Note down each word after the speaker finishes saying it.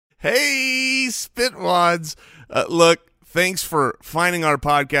Hey, Spitwads. Look, thanks for finding our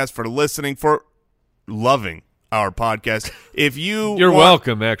podcast, for listening, for loving our podcast. If You're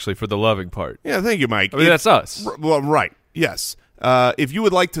welcome, actually, for the loving part. Yeah, thank you, Mike. I mean, that's us. Well, right. Yes. If you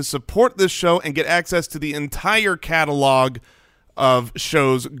would like to support this show and get access to the entire catalog of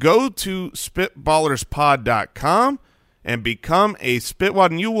shows, go to spitballerspod.com and become a Spitwad,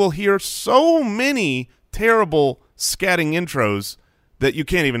 and you will hear so many terrible scatting intros that you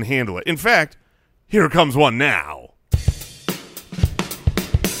can't even handle it. In fact, here comes one now.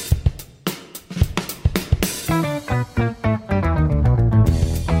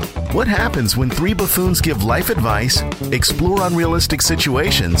 What happens when three buffoons give life advice, explore unrealistic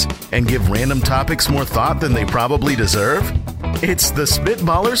situations, and give random topics more thought than they probably deserve? It's the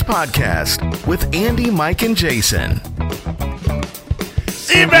Spitballers Podcast with Andy, Mike, and Jason.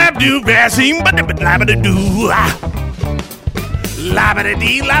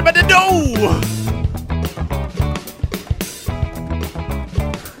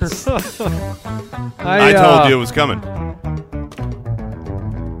 I told you it was coming.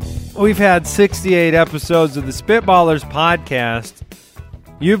 We've had 68 episodes of the Spitballers Podcast.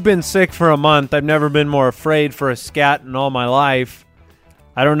 You've been sick for a month. I've never been more afraid for a scat in all my life.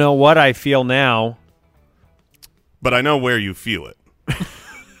 I don't know what I feel now. But I know where you feel it.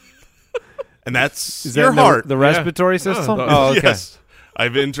 And that's Is your that heart. the respiratory system? Oh, Oh, okay. Yes.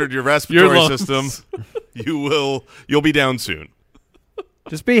 I've entered your respiratory lungs. system. You'll be down soon.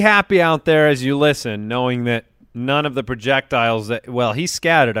 Just be happy out there as you listen, knowing that none of the projectiles that, well, he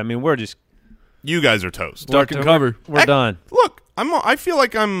scattered. I mean, You guys are toast. Duck and cover. we're done. Look, I feel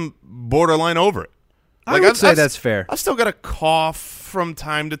like I'm borderline over it. I would say that's fair. I've still got a cough from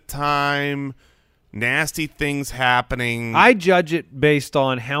time to time. Nasty things happening. I judge it based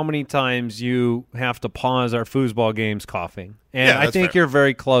on how many times you have to pause our foosball games coughing. And Yeah, I that's think fair. you're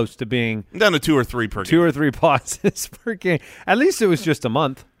very close to being I'm down to 2 or 3 per game. 2 or 3 pauses per game. At least it was just a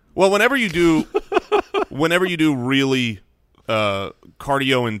month. Well, whenever you do really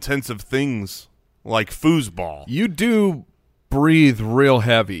cardio intensive things like foosball. You do breathe real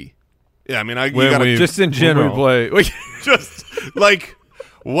heavy. Yeah, I mean, you when gotta we- just in when general. we play. just like,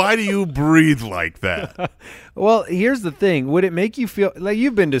 why do you breathe like that? Well, here's the thing. Would it make you feel like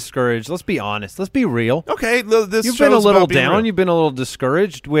you've been discouraged? Let's be honest. Let's be real. Okay, this You've been a show's little about being down. real. You've been a little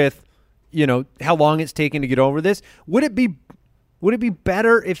discouraged with, how long it's taken to get over this. Would it be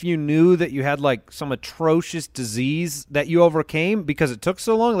better if you knew that you had like some atrocious disease that you overcame because it took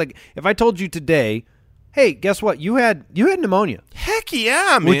so long? Like if I told you today, hey, guess what? You had pneumonia. Heck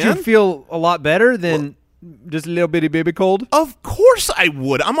yeah, man. Would you feel a lot better than just a little bitty baby cold? Of course I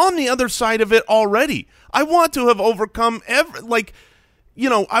would. I'm on the other side of it already. I want to have overcome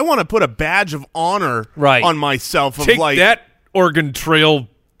I want to put a badge of honor Right. on myself of Take like that, Oregon Trail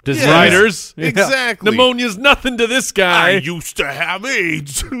Disease. riders. Exactly. Pneumonia's nothing to this I guy. used to have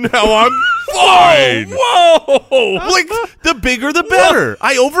AIDS. Now I'm fine. Whoa! Like the bigger the better.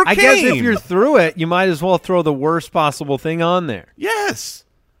 I overcame. I guess if you're through it, you might as well throw the worst possible thing on there. Yes.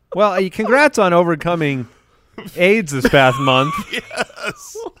 Well, congrats on overcoming AIDS this past month.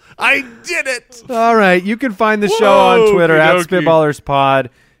 Yes. I did it. All right, you can find the show on Whoa, Twitter at okey-dokey. SpitballersPod.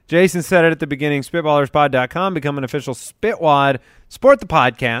 Jason said it at the beginning, SpitballersPod.com. Become an official Spitwad. Support the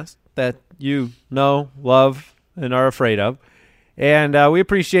podcast that you know, love, and are afraid of. And we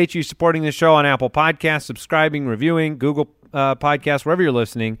appreciate you supporting the show on Apple Podcasts, subscribing, reviewing, Google Podcasts, wherever you're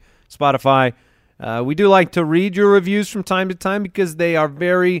listening, Spotify. We do like to read your reviews from time to time because they are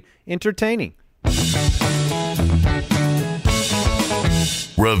very entertaining.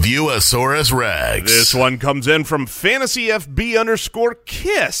 Reviewosaurus Rex. This one comes in from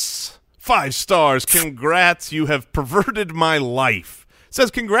FantasyFB_Kiss. 5 stars. Congrats. You have perverted my life.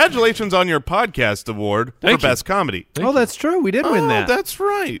 Says, congratulations on your podcast award for Thank you. Best Comedy. Oh, that's true. We did win that. That's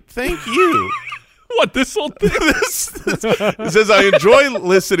right. Thank you. What, this whole thing? It says, I enjoy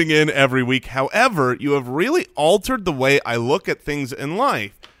listening in every week. However, you have really altered the way I look at things in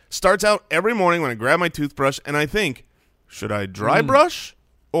life. Starts out every morning when I grab my toothbrush and I think, should I dry brush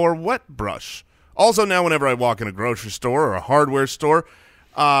or wet brush? Also now whenever I walk in a grocery store or a hardware store,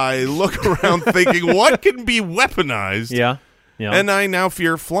 I look around thinking, what can be weaponized? Yeah. And I now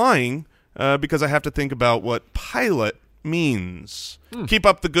fear flying because I have to think about what pilot means. Keep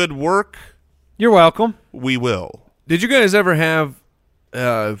up the good work. You're welcome. We will. Did you guys ever have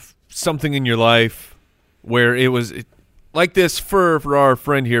something in your life where it was like this for our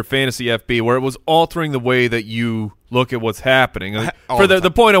friend here, Fantasy FB, where it was altering the way that you look at what's happening? All For the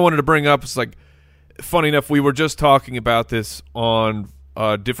the point I wanted to bring up is like, funny enough, we were just talking about this on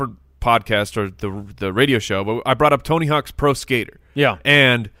a different podcast or the radio show, but I brought up Tony Hawk's Pro Skater. Yeah.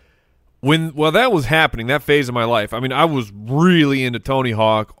 And While that was happening, that phase of my life, I mean, I was really into Tony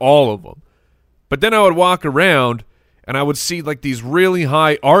Hawk, all of them. But then I would walk around and I would see like these really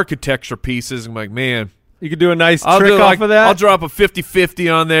high architecture pieces. I'm like, man, You could do a nice I'll trick do, off like, of that. I'll drop a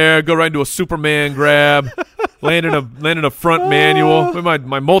 50-50 on there, go right into a Superman grab, land in a front manual.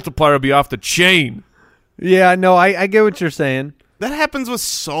 My multiplier will be off the chain. Yeah, no, I get what you're saying. That happens with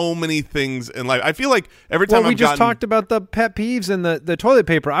so many things in life. I feel like every time Well, we I've just gotten talked about the pet peeves and the toilet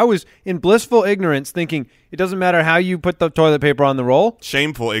paper. I was in blissful ignorance thinking it doesn't matter how you put the toilet paper on the roll.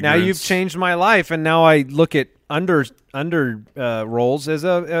 shameful ignorance. Now you've changed my life, and now I look at under rolls as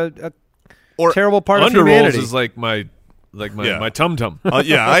a Or terrible part of Under rolls humanity. is like my Yeah. tum-tum.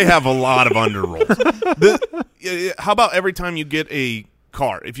 yeah, I have a lot of under rolls. How about every time you get a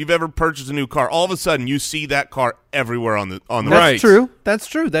car? If you've ever purchased a new car, all of a sudden you see that car everywhere on the That's Right. true. That's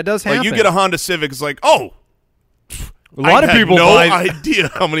true. That does happen. Like you get a Honda Civic, it's like, oh, a lot I of had people no buy. idea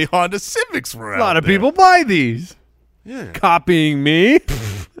how many Honda Civics were out A lot of there. people buy these. Yeah. Copying me.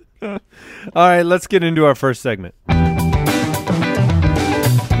 All right, let's get into our first segment.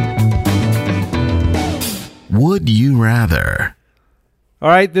 Would you rather? All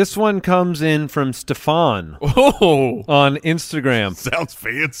right, this one comes in from Stefan Oh, on Instagram. Sounds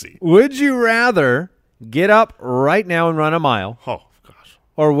fancy. Would you rather get up right now and run a mile Oh gosh.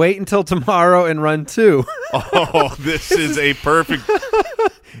 or wait until tomorrow and run 2? Oh, this is a perfect.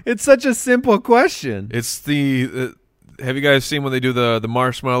 It's such a simple question. it's the. Have you guys seen when they do the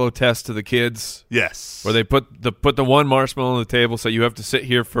marshmallow test to the kids, Yes. where they put the one marshmallow on the table, so you have to sit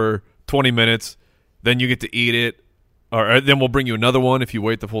here for 20 minutes, then you get to eat it, or then we'll bring you another one if you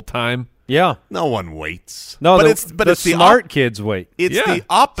wait the full time. Yeah. No one waits. No, but the, it's the smart kids wait. It's Yeah, the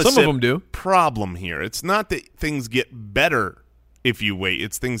opposite. some of 'em do. Problem here. It's not that things get better if you wait.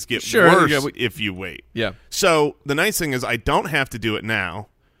 It's things get Sure, worse yeah, if you wait. Yeah, So the nice thing is I don't have to do it now,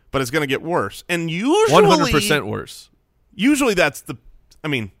 but it's going to get worse. And usually 100% worse. Usually that's the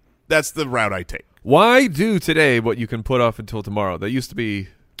route I take. Why do today what you can put off until tomorrow? That used to be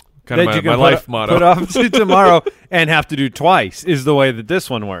kind That you of can my life motto. Put off to tomorrow and have to do twice is the way that this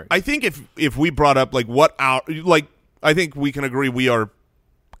one works. I think if we brought up like what our like I think we can agree we are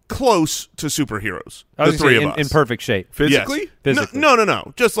close to superheroes. I was The gonna three say of us. in perfect shape. Physically? Yes. Physically.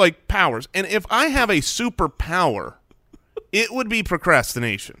 No. Just like powers. And if I have a superpower, it would be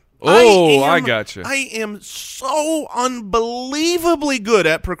procrastination. Oh, I gotcha. I am so unbelievably good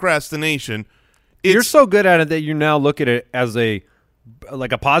at procrastination. You're so good at it that you now look at it as a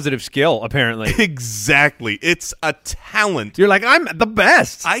positive skill, apparently. Exactly. It's a talent. You're like, I'm the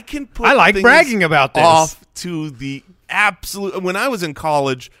best. I can put I like things bragging about this. off to the absolute. When I was in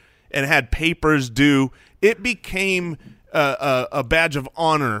college and had papers due, it became a badge of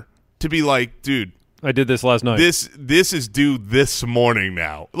honor to be like, dude, I did this last night. this is due this morning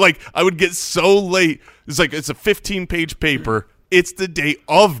now. Like I would get so late. It's like it's a 15-page paper. It's the day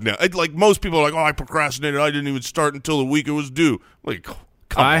of now. Like most people are like, oh, I procrastinated. I didn't even start until the week it was due. Like,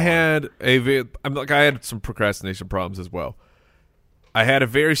 come I on. had I had some procrastination problems as well. I had a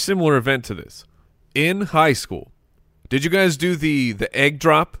very similar event to this in high school. Did you guys do the egg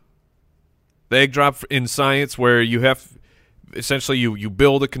drop? The egg drop in science, where you have essentially you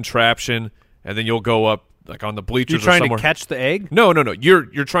build a contraption and then you'll go up like on the bleachers. You're trying or somewhere. to catch the egg? No. You're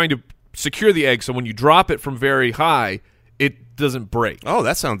trying to secure the egg so when you drop it from very high, it doesn't break. Oh,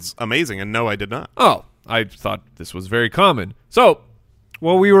 that sounds amazing. And no, I did not. Oh, I thought this was very common. So,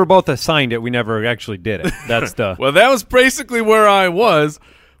 Well, we were both assigned it. We never actually did it. That's the. well, that was basically where I was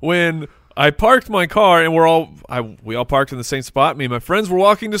when I parked my car, and we all parked in the same spot. Me and my friends were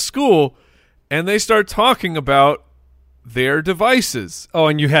walking to school, and they start talking about their devices. Oh,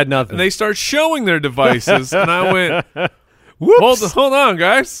 and you had nothing. And they start showing their devices, and I went, Whoops. hold on,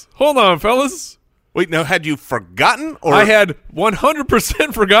 guys. Hold on, fellas. Wait, now had you forgotten? Or I had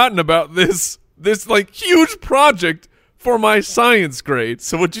 100% forgotten about this like huge project for my science grades.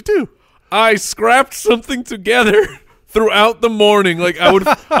 So what'd you do? I scrapped something together throughout the morning. Like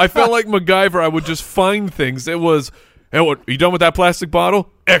I felt like MacGyver. I would just find things. It was, hey, what, are you done with that plastic bottle?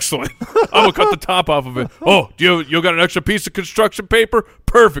 Excellent. I'm gonna cut the top off of it. Oh, you got an extra piece of construction paper?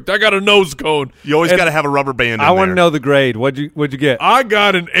 Perfect. I got a nose cone. You always And got to have a rubber band in I want to there. know the grade. What'd you get? I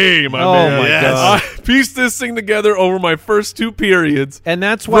got an A, my Oh, man. my Yes. God. I pieced this thing together over my first 2 periods. And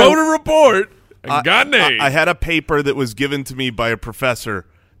that's why. Wrote a report. And got an A. I had a paper that was given to me by a professor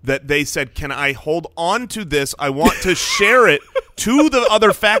that they said, can I hold on to this? I want to share it to the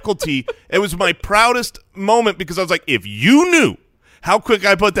other faculty. It was my proudest moment because I was like, if you knew how quick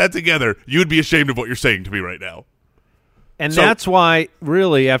I put that together, you'd be ashamed of what you're saying to me right now. And So- that's why,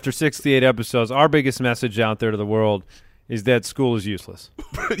 really, after 68 episodes, our biggest message out there to the world is that school is useless.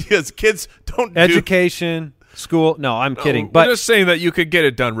 Yes, kids don't Education, school. No, I'm kidding. We're But just saying that you could get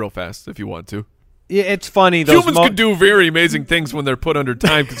it done real fast if you want to. it's funny. Those Humans can do very amazing things when they're put under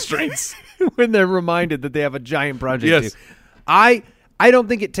time constraints. when they're reminded that they have a giant project. Yes. to do. I don't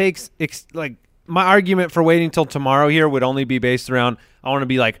think it takes like my argument for waiting till tomorrow here would only be based around I want to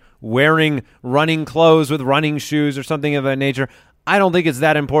be like wearing running clothes with running shoes or something of that nature. I don't think it's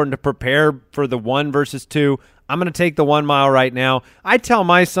that important to prepare for the 1 versus 2. I'm going to take the 1 mile right now. I tell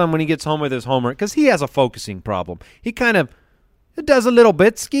my son when he gets home with his homework, because he has a focusing problem. He kind of does a little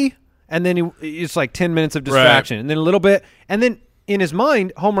bit ski, and then it's like 10 minutes of distraction, and then a little bit, and then in his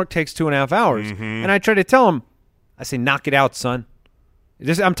mind, homework takes 2.5 hours. Mm-hmm. And I try to tell him, I say, knock it out, son.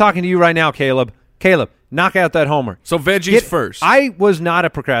 I'm talking to you right now, Caleb. Caleb, knock out that homework. So veggies first. I was not a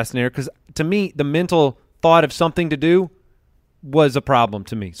procrastinator because to me, the mental thought of something to do was a problem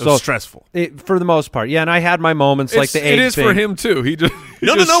to me. It was stressful. For the most part. Yeah, and I had my moments like the egg It is thing. for him, too. He just,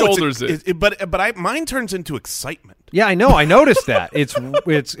 No, shoulders it. But mine turns into excitement. Yeah, I know. I noticed that. It's a I'm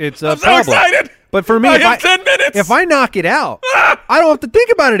so problem. excited. But for me, I have 10 minutes. if I knock it out, I don't have to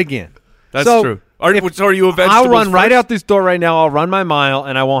think about it again. That's So, true. Are you a vegetables I'll run right first? out this door right now. I'll run my mile,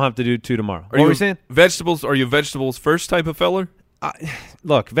 and I won't have to do 2 tomorrow. What were you saying? Vegetables? Are you vegetables first type of feller?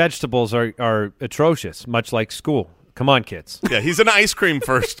 Look, vegetables are atrocious, much like school. Come on, kids. Yeah, he's an ice cream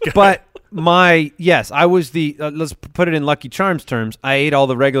first guy. But I was the let's put it in Lucky Charms terms. I ate all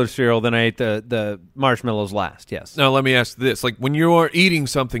the regular cereal, then I ate the marshmallows last. Yes. Now, let me ask this. Like, when you are eating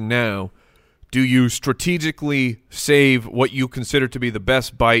something now, do you strategically save what you consider to be the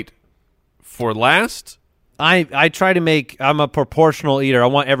best bite for last? I try to make. I'm a proportional eater. I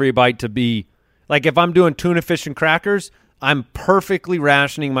want every bite to be like if I'm doing tuna fish and crackers, I'm perfectly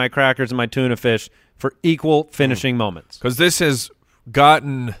rationing my crackers and my tuna fish for equal finishing moments. Because this has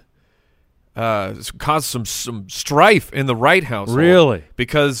caused some strife in the Wright household. Really?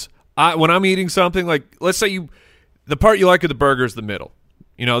 Because when I'm eating something, like, let's say the part you like of the burger is the middle.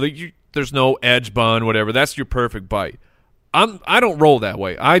 You know, there's no edge bun, whatever. That's your perfect bite. I don't roll that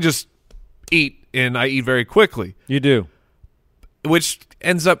way. I just eat, and I eat very quickly. You do. Which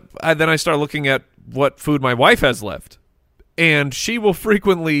ends up, then I start looking at what food my wife has left. And she will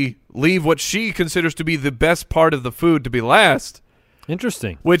frequently leave what she considers to be the best part of the food to be last.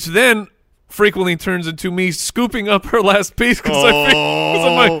 Interesting. Which then frequently turns into me scooping up her last piece because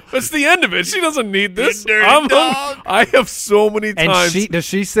I'm like, that's the end of it. She doesn't need this. I have so many times. And does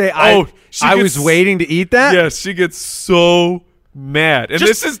she say, she I gets- was waiting to eat that? Yes, she gets so mad. And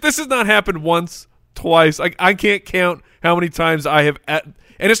this has not happened once, twice. I can't count how many times I have and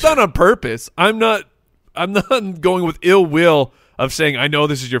it's not on purpose. I'm not going with ill will of saying I know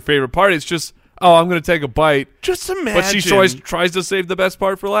this is your favorite part. It's just, I'm going to take a bite. Just imagine. But she tries to save the best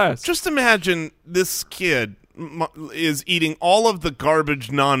part for last. Just imagine this kid is eating all of the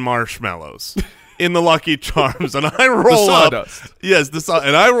garbage non-marshmallows in the Lucky Charms, and I roll up. Sawdust. Yes,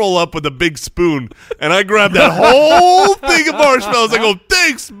 and I roll up with a big spoon, and I grab that whole thing of marshmallows. I go,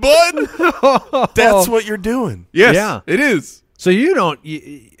 thanks, bud. That's what you're doing. Yes, Yeah. it is. So you don't.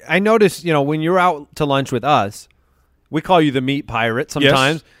 I notice, when you're out to lunch with us, we call you the meat pirate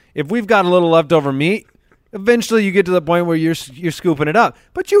sometimes. Yes. If we've got a little leftover meat, eventually you get to the point where you're scooping it up.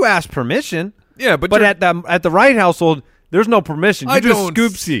 But you ask permission. Yeah, but at the Wright household, there's no permission. You just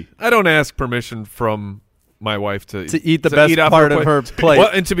scoopsy I don't ask permission from my wife to eat the best off part of her plate. Well,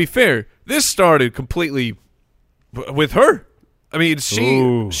 and to be fair, this started completely with her. I mean,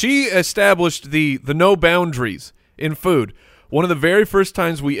 she established the no boundaries in food. One of the very first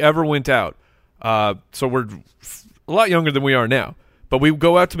times we ever went out, so we're a lot younger than we are now, but we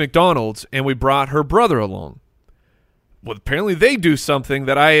go out to McDonald's and we brought her brother along. Well, apparently they do something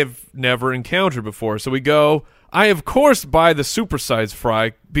that I have never encountered before. So we go. I, of course, buy the supersized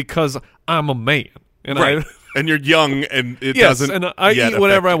fry because I'm a man. And Right. And you're young, and it yes, doesn't. and I yet eat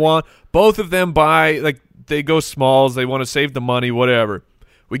whatever I affect you. want. Both of them buy, like, they go smalls. They want to save the money, whatever.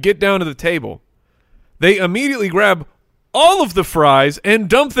 We get down to the table. They immediately grab all of the fries and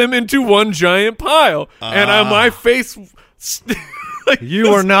dump them into one giant pile. And on my face, like, You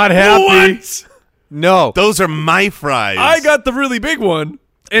are not happy. What? No. Those are my fries. I got the really big one,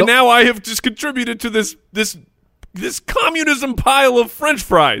 and now I have just contributed to this communism pile of French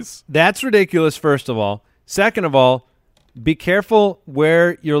fries. That's ridiculous, first of all. Second of all, be careful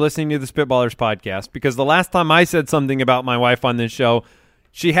where you're listening to the Spitballers podcast, because the last time I said something about my wife on this show,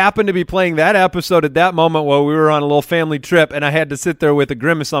 she happened to be playing that episode at that moment while we were on a little family trip, and I had to sit there with a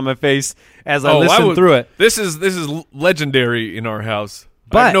grimace on my face as I listened through it. This is legendary in our house. I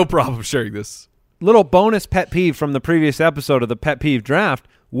But- have no problem sharing this. Little bonus pet peeve from the previous episode of the pet peeve draft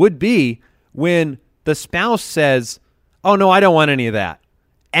would be when the spouse says, oh, no, I don't want any of that.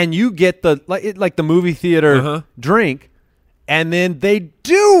 And you get the like the movie theater drink, and then they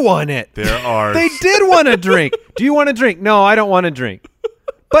do want it. There are. They did want a drink. Do you want a drink? No, I don't want a drink.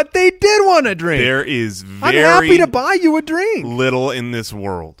 But they did want a drink. There is I'm very happy to buy you a drink. little in this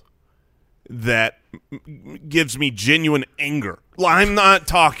world that gives me genuine anger. I'm not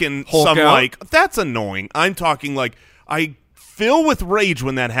talking Hulk some out? like, that's annoying. I'm talking like I fill with rage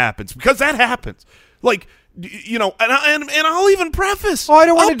when that happens, because that happens. Like, you know, and I'll even preface. Oh, I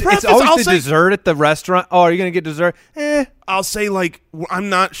don't want to. preface. It's always I'll the say, dessert at the restaurant. Oh, are you going to get dessert? I'll say like, I'm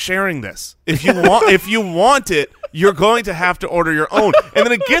not sharing this. If you want, if you want it, you're going to have to order your own. And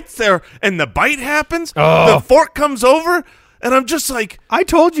then it gets there, and the bite happens. Oh. The fork comes over, and I'm just like, I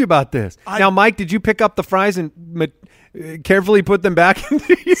told you about this. Now, Mike, did you pick up the fries and carefully put them back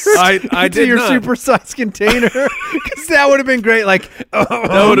into your, I into did your not. supersized container? Because that would have been great. Like,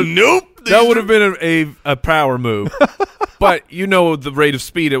 nope. That would have been a power move. But you know the rate of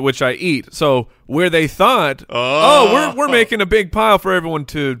speed at which I eat. So where they thought, we're making a big pile for everyone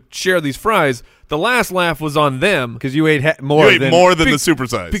to share these fries, the last laugh was on them. because you ate more You ate than more than the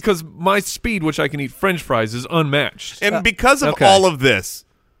supersize. Because my speed, which I can eat French fries, is unmatched. And because of okay. all of this,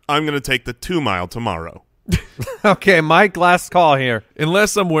 I'm going to take the 2 mile tomorrow. Okay, Mike, last call here.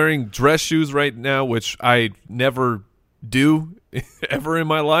 Unless I'm wearing dress shoes right now, which I never do ever in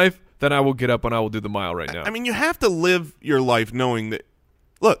my life, then I will get up and I will do the mile right now. I mean, you have to live your life knowing that,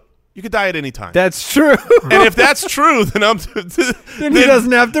 look, you could die at any time. That's true. And if that's true, then Then he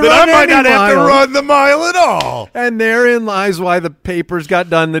doesn't have to then run I might any not have to mile. run the mile at all. And therein lies why the papers got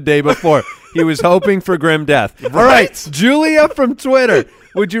done the day before. He was hoping for grim death. All right, Julia from Twitter.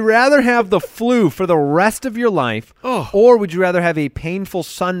 Would you rather have the flu for the rest of your life, or would you rather have a painful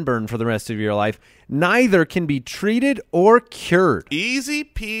sunburn for the rest of your life? Neither can be treated or cured. Easy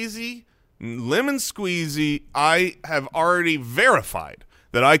peasy, lemon squeezy. I have already verified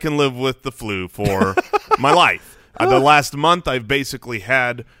that I can live with the flu for my life. The last month, I've basically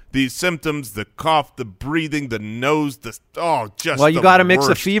had these symptoms: the cough, the breathing, the nose, Well, you got to mix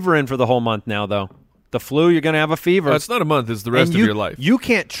a fever in for the whole month now, though. The flu, you're going to have a fever. It's not a month. It's the rest And of your life. You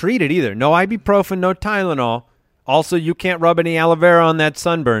can't treat it either. No ibuprofen, no Tylenol. Also, you can't rub any aloe vera on that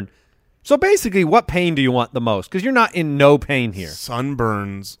sunburn. So basically, what pain do you want the most? Because you're not in no pain here.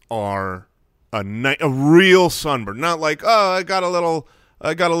 Sunburns are a real sunburn, not like, oh, I got a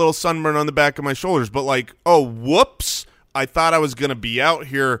little sunburn on the back of my shoulders, but like, oh, whoops, I thought I was going to be out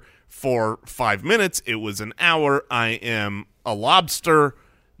here for 5 minutes. It was an hour. I am a lobster.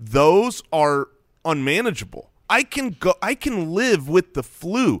 Those are unmanageable. I can live with the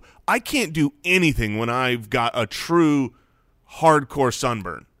flu. I can't do anything when I've got a true hardcore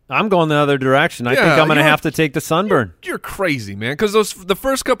sunburn. I'm going the other direction. I think I'm going to have to take the sunburn. You're crazy, man. Because the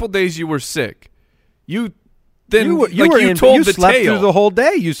first couple days you were sick, you slept through the whole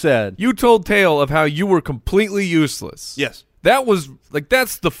day, you said. You told tale of how you were completely useless. Yes. That was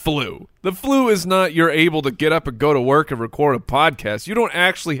that's the flu. The flu is not you're able to get up and go to work and record a podcast. You don't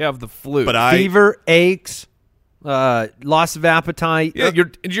actually have the flu. But fever, aches, loss of appetite. Yeah,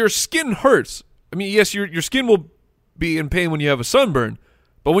 your skin hurts. I mean, yes, your skin will be in pain when you have a sunburn,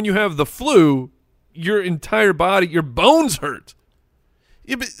 but when you have the flu, your entire body, your bones hurt.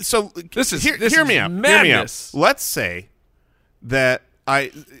 Yeah, but so This is hear me madness. out. Hear me out. Let's say that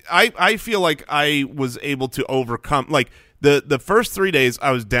I feel like I was able to overcome, like, the first 3 days I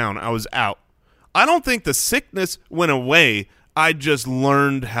was down, I was out. I don't think the sickness went away. I just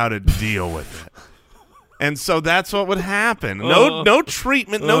learned how to deal with it. And so that's what would happen. No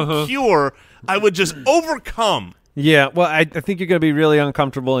treatment, no cure. I would just overcome. Yeah, well, I think you're going to be really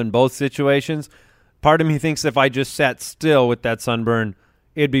uncomfortable in both situations. Part of me thinks if I just sat still with that sunburn,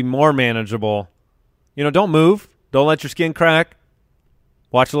 it'd be more manageable. You know, don't move. Don't let your skin crack.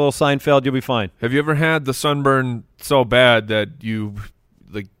 Watch a little Seinfeld. You'll be fine. Have you ever had the sunburn so bad that you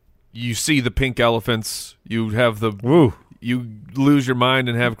see the pink elephants? You have you lose your mind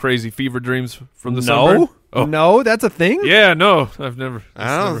and have crazy fever dreams from the sunburn? Oh. No, that's a thing? Yeah, no, I've never.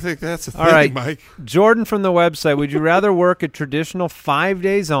 I don't think that's a thing, All right, Mike. Jordan from the website, would you rather work a traditional 5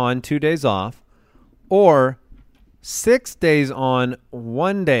 days on, 2 days off, or 6 days on,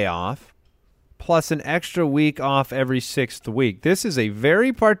 1 day off, plus an extra week off every 6th week? This is a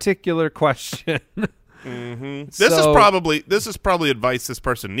very particular question. This is probably advice this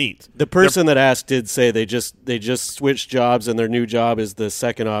person needs. The person that asked did say they just switched jobs, and their new job is the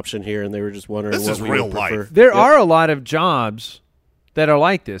second option here, and they were just wondering This what is we real would prefer. life. There are a lot of jobs that are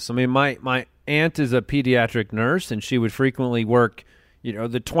like this. I mean, my aunt is a pediatric nurse, and she would frequently work,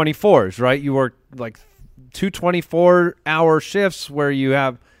 the 24s, right? You work like 2 24-hour shifts where you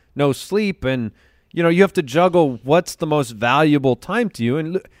have no sleep, and you have to juggle what's the most valuable time to you.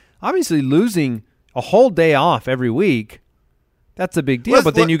 And obviously losing a whole day off every week, that's a big deal.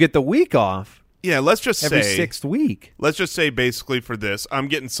 But then you get the week off. Yeah, let's just every say sixth week. Let's just say basically for this, I'm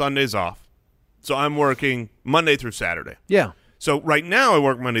getting Sundays off. So I'm working Monday through Saturday. Yeah. So right now I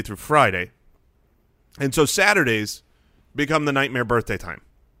work Monday through Friday. And so Saturdays become the nightmare birthday time.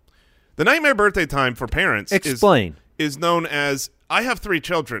 The nightmare birthday time for parents is known as, I have 3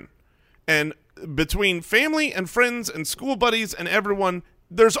 children. And between family and friends and school buddies and everyone,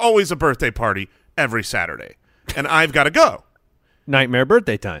 there's always a birthday party every Saturday. And I've got to go. Nightmare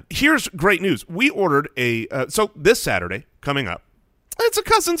birthday time. Here's great news. We ordered so this Saturday coming up, it's a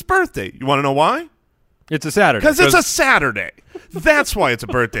cousin's birthday. You want to know why? It's a Saturday. Because it's a Saturday. That's why it's a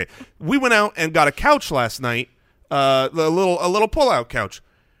birthday. We went out and got a couch last night, a little pull-out couch.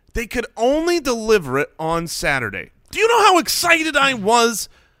 They could only deliver it on Saturday. Do you know how excited I was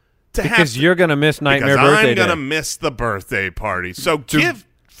to have? Because you're going to miss nightmare birthday I'm going to day. miss the birthday party. So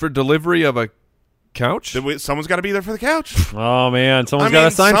for delivery of a couch? Someone's got to be there for the couch. Oh, man. Someone's got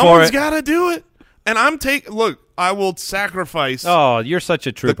to sign for it. Someone's got to do it. And look, I will sacrifice Oh, you're such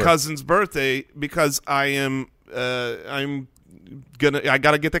a trooper. the cousin's birthday because I'm I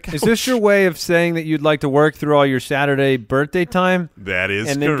got to get the couch. Is this your way of saying that you'd like to work through all your Saturday birthday time? That is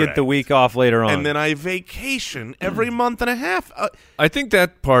and then correct. get the week off later on. And then I vacation every month and a half. I think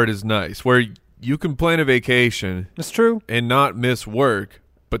that part is nice, where you can plan a vacation That's true. and not miss work,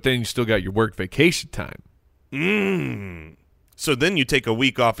 but then you still got your work vacation time. So then you take a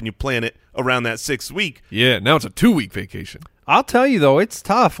week off and you plan it around that 6th week. Yeah, now it's a 2-week vacation. I'll tell you, though, it's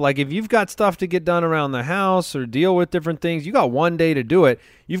tough. Like, if you've got stuff to get done around the house or deal with different things, you got one day to do it.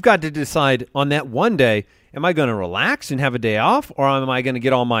 You've got to decide on that one day, am I going to relax and have a day off, or am I going to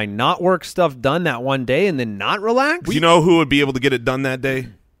get all my not work stuff done that one day and then not relax? You know who would be able to get it done that day?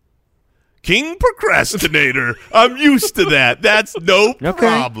 King Procrastinator. I'm used to that. That's no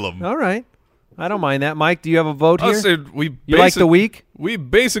problem. All right. I don't mind that. Mike, do you have a vote here? I said You like the week? We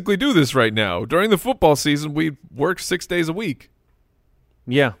basically do this right now. During the football season, we work 6 days a week.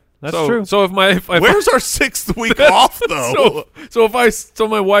 Yeah, that's so, true. So if where's our 6th week off though? So if I tell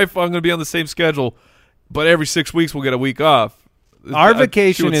my wife I'm going to be on the same schedule, but every 6 weeks we'll get a week off. Our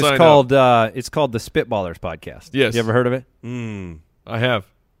vacation is called up. it's called the Spitballers Podcast. Yes. You ever heard of it? I have.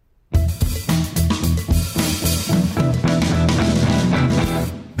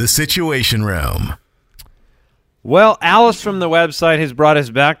 The Situation Room. Well, Alice from the website has brought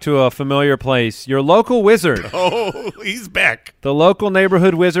us back to a familiar place. Your local wizard. Oh, he's back. The local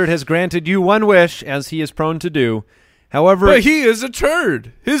neighborhood wizard has granted you one wish, as he is prone to do. However, But he is a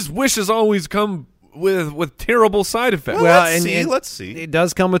turd. His wishes always come with terrible side effects. Well, let's see. It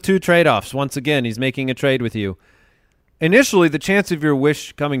does come with 2 trade-offs. Once again, he's making a trade with you. Initially, the chance of your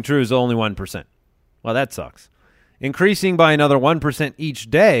wish coming true is only 1%. Well, that sucks. Increasing by another 1%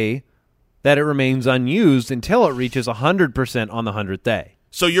 each day, that it remains unused until it reaches 100% on the 100th day.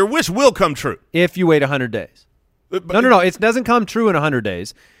 So your wish will come true. If you wait 100 days. No. It doesn't come true in 100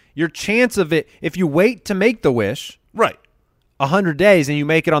 days. Your chance of it, if you wait to make the wish, Right. 100 days and you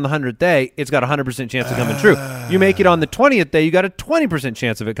make it on the 100th day, it's got a 100% chance of coming true. You make it on the 20th day, you got a 20%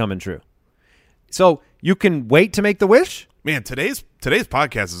 chance of it coming true. So you can wait to make the wish. Man, today's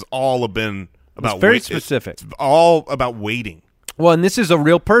podcast has all been about It's very specific. It's all about waiting. Well, and this is a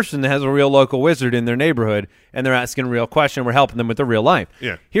real person that has a real local wizard in their neighborhood, and they're asking a real question. We're helping them with their real life.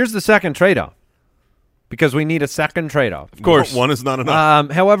 Yeah. Here's the second trade-off, because we need a second trade-off. Of course. One is not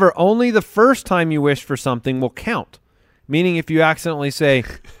enough. However, only the first time you wish for something will count. Meaning if you accidentally say,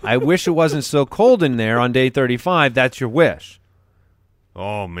 I wish it wasn't so cold in there on day 35, that's your wish.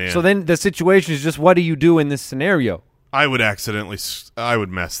 Oh, man. So then the situation is just, what do you do in this scenario? I would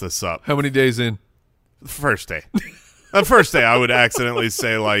mess this up. How many days in? The first day. The first day I would accidentally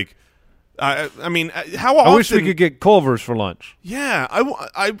say, like, I mean, how often? I wish we could get Culver's for lunch. Yeah,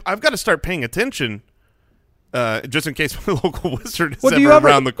 I've got to start paying attention, just in case my local wizard is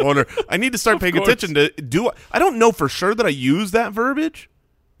around the corner. I need to start paying attention to I don't know for sure that I use that verbiage.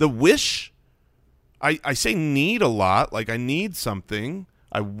 The wish, I say need a lot. Like I need something.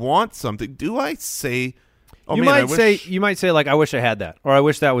 I want something. Do I say? Oh, you might say like, I wish I had that, or I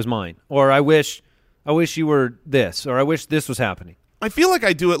wish that was mine, or I wish you were this, or I wish this was happening. I feel like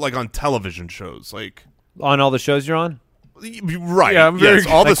I do it like on television shows, like on all the shows you're on. Right. Yeah, I'm very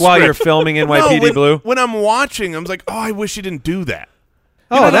all like the while you're filming NYPD Blue. When I'm watching, I'm like, oh, I wish he didn't do that.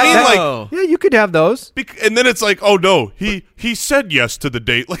 Oh, know what I mean? yeah, you could have those. And then it's like, oh no, he said yes to the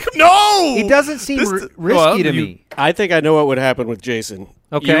date. Like, no, It doesn't seem risky to me. I think I know what would happen with Jason.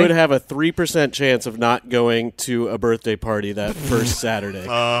 Okay. You would have a 3% chance of not going to a birthday party that first Saturday.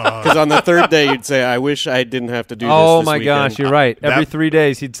 Because on the third day, you'd say, I wish I didn't have to do this Oh this my weekend. gosh, you're right. Every That- 3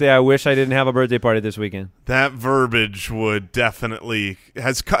 days, he'd say, "I wish I didn't have a birthday party this weekend." That verbiage would definitely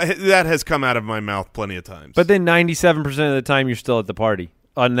that has come out of my mouth plenty of times. But then 97% of the time, you're still at the party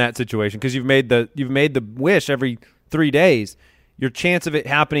on that situation because you've made the wish every 3 days. Your chance of it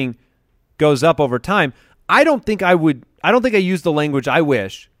happening goes up over time. I don't think I use the language "I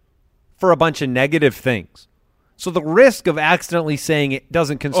wish" for a bunch of negative things. So the risk of accidentally saying it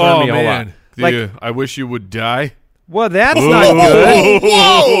doesn't concern me a whole lot. Like, I wish you would die. well, that's not good.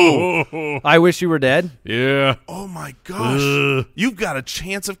 Whoa! I wish you were dead. Yeah. Oh my gosh! You've got a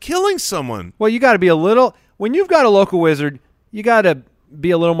chance of killing someone. Well, you got to be when you've got a local wizard, you got to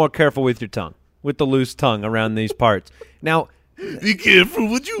be a little more careful with your tongue, with the loose tongue around these parts. Now, Be careful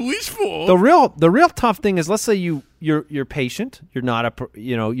what you wish for. the real tough thing is, let's say you're patient, you're not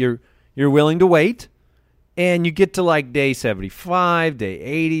you're willing to wait, and you get to like day 75, day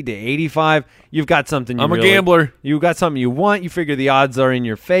 80, day 85, you've got something I'm a gambler. You've got something you want, you figure the odds are in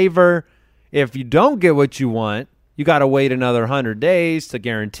your favor. If you don't get what you want, you got to wait another 100 days to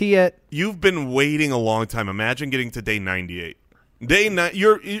guarantee it. You've been waiting a long time. Imagine getting to day 98.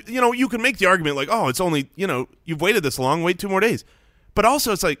 You can make the argument like, oh, it's only, you've waited this long, wait 2 more days. But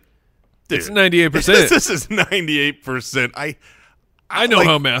also it's like, dude, It's 98%. this is 98%. I know like,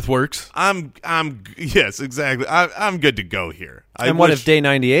 how math works. Yes, exactly. I'm good to go here. And what if day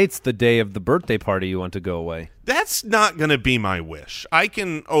 98's the day of the birthday party you want to go away? That's not going to be my wish. I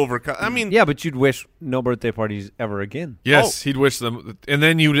can overcome. I mean, Yeah, but you'd wish no birthday parties ever again. Yes, he'd wish them. And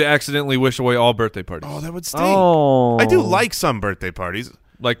then you'd accidentally wish away all birthday parties. oh, that would stink. Oh. I do like some birthday parties.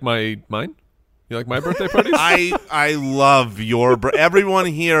 Like mine? You like my birthday parties? I love everyone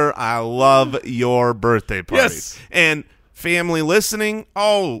here. I love your birthday parties. Yes. And family listening.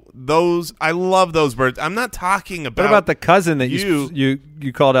 Oh, I love those birds. I'm not talking about. What about the cousin that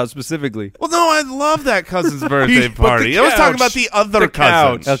you called out specifically? Well, no, I love that cousin's birthday But party. the I was talking couch. about the other The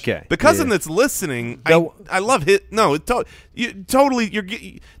cousin. couch. Okay. The cousin Yeah. that's listening. The- I love it. No, the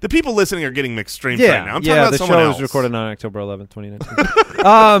people listening are getting mixed streams Yeah, right now. I'm talking about the someone show else. was recorded on October 11th,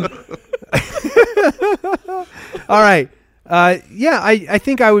 2019. All right. I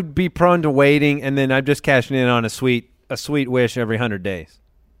think I would be prone to waiting, and then I'm just cashing in on a sweet wish every 100 days.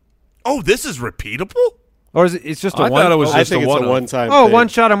 Oh, this is repeatable? Or is it's just a I one? thought it was I just think a it's a one-off. one-time Oh, thing. one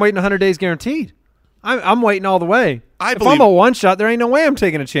shot. I'm waiting 100 days guaranteed. I'm waiting all the way. I if believe- I'm a one shot, there ain't no way I'm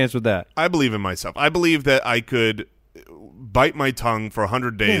taking a chance with that. I believe in myself. I believe that I could bite my tongue for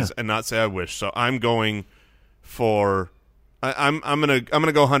 100 days Yeah. and not say I wish. So I'm going for I'm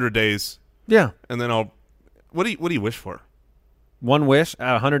gonna go 100 days, Yeah. and then I'll. What do you wish for? One wish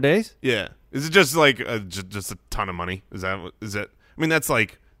out of 100 days? Yeah, is it just like just a ton of money? Is it? I mean, that's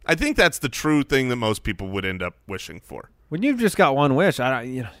like I think that's the true thing that most people would end up wishing for. When you've just got one wish,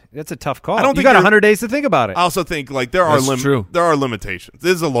 that's a tough call. I don't you think got you're- 100 days to think about it. I also think like there are That's true. there are limitations.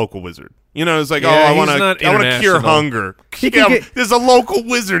 This is a local wizard. It's like, Yeah, I he's want not to cure international. hunger. He can get- There's a local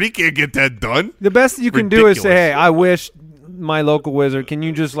wizard. He can't get that done. The best you can do is say, Ridiculous. "Hey, I wish my local wizard. Can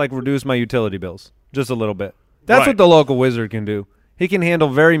you just like reduce my utility bills just a little bit?" That's Right. what the local wizard can do. He can handle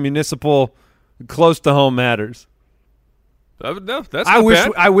very municipal, close to home matters. No, that's I not wish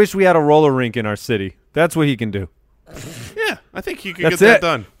bad. I wish we had a roller rink in our city. That's what he can do. Yeah, I think you could That's get it.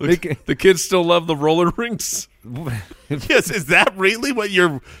 that done. The kids still love the roller rinks. Yes, is that really what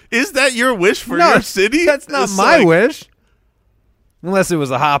is that your wish for No, your city? That's not It's my like, wish. Unless it was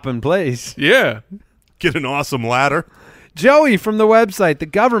a hopping place. Yeah. Get an awesome ladder. Joey from the website, the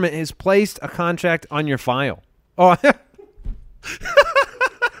government has placed a contract on your file. Oh,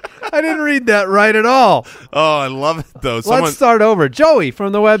 I didn't read that right at all. Oh, I love it though. Let's start over. Joey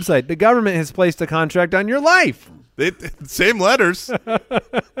from the website, the government has placed a contract on your life. Same letters.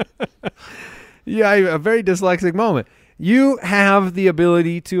 Yeah, a very dyslexic moment. You have the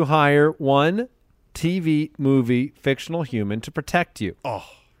ability to hire one TV, movie, fictional human to protect you. Oh.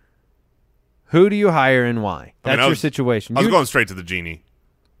 Who do you hire and why? I mean, That's I your was- situation. I was You- going straight to the genie,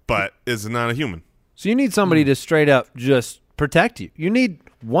 but it's not a human. So you need somebody to straight up just protect you. You need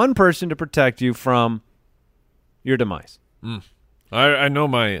one person to protect you from your demise. I know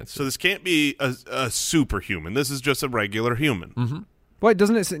my answer. So this can't be a superhuman. This is just a regular human. Mm-hmm. What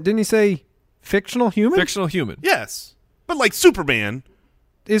doesn't it? Didn't he say fictional human? Fictional human. Yes, but like Superman.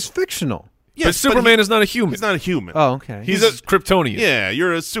 Is fictional. Yes, But Superman is not a human. He's not a human. Oh, okay. He's a Kryptonian. Yeah,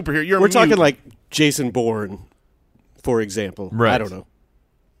 you're a superhero. You're a We're talking mutant. like Jason Bourne, for example. Right. I don't know.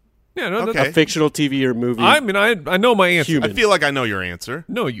 Yeah, no, Okay. A fictional TV or movie. I mean, I know my answer. Human. I feel like I know your answer.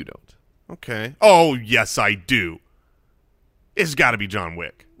 No, you don't. Okay. Oh, yes, I do. It's got to be John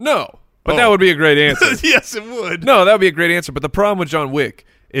Wick. No, but Oh. that would be a great answer. Yes, it would. No, that would be a great answer. But the problem with John Wick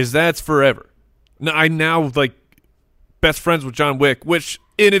is that's forever. No, I now like best friends with John Wick, which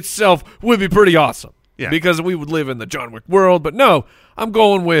in itself would be pretty awesome. Yeah. Because we would live in the John Wick world. But no, I'm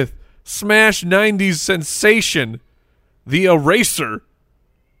going with smash 90s sensation, The Eraser,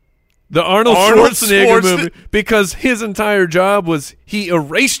 the Arnold Schwarzenegger movie, because his entire job was he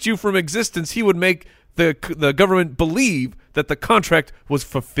erased you from existence. He would make the government believe that the contract was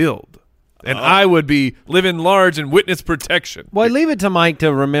fulfilled. And I would be living large in witness protection. Well, I leave it to Mike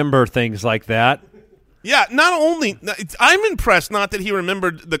to remember things like that. Yeah, not only I'm impressed not that he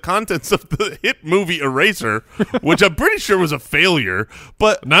remembered the contents of the hit movie Eraser, which I'm pretty sure was a failure,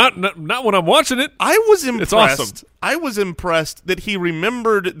 but Not when I'm watching it. I was impressed. awesome. I was impressed that he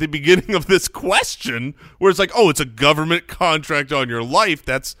remembered the beginning of this question where it's like, "Oh, it's a government contract on your life.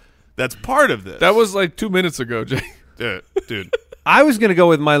 That's part of this." That was like 2 minutes ago, Jay. dude. I was going to go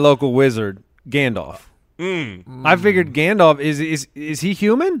with my local wizard, Gandalf. I figured Gandalf is he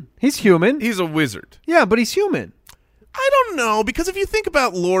human? He's human. He's a wizard. Yeah, but he's human. I don't know, because if you think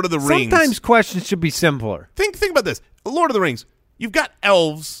about Lord of the Rings, Sometimes questions should be simpler. think about this. Lord of the Rings, you've got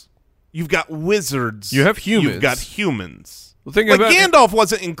elves, you've got wizards, You have humans. you've got humans. Well, think Like about Gandalf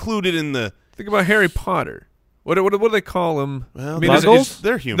wasn't included in the. Think about Harry Potter. What do they call them? Well, Muggles?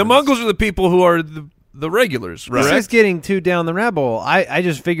 They're humans. The Muggles are the people who are the regulars, Right. This correct? is getting too down the rabbit hole. I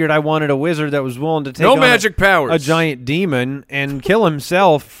just figured I wanted a wizard that was willing to take No on magic powers. a giant demon and kill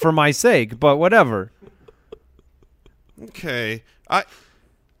himself for my sake, but whatever. Okay,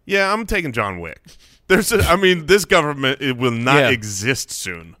 I'm taking John Wick. This government it will not Yeah. exist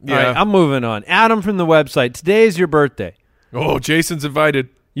soon. Yeah. All right, I'm moving on. Adam from the website. Today is your birthday. Oh, Jason's invited.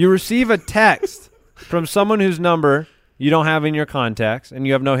 You receive a text from someone whose number you don't have in your contacts and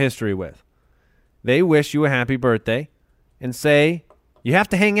you have no history with. They wish you a happy birthday and say you have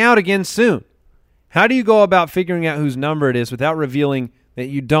to hang out again soon. How do you go about figuring out whose number it is without revealing that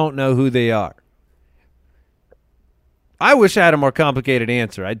you don't know who they are? I wish I had a more complicated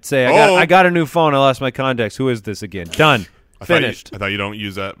answer. I'd say I got a new phone. I lost my contacts. Who is this again? Done. Finished. I thought you don't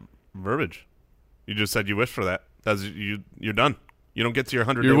use that verbiage. You just said you wish for that. You're done. You don't get to your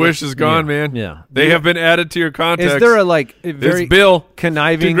 100. Your wish is gone, man. Yeah. They have been added to your contacts. Is there a very There's Bill.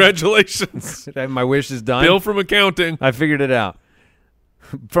 conniving? Congratulations. My wish is done. Bill from accounting. I figured it out.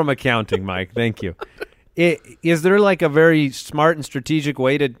 From accounting, Mike. Thank you. Is there like a very smart and strategic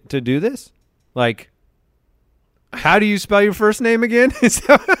way to do this? Like, how do you spell your first name again?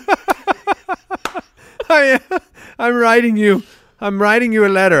 I'm writing you a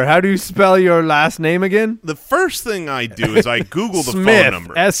letter. How do you spell your last name again? The first thing I do is I Google the Smith, phone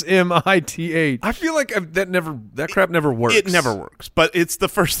number. Smith. I feel like that crap never works. It never works, but it's the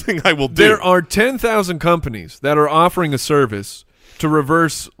first thing I will do. There are 10,000 companies that are offering a service to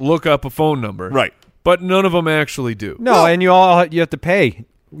reverse look up a phone number. Right. But none of them actually do. No, and you have to pay.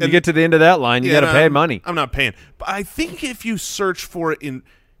 You get to the end of that line, you got to pay money. I'm not paying. But I think if you search for it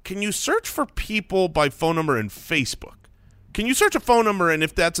can you search for people by phone number in Facebook? Can you search a phone number and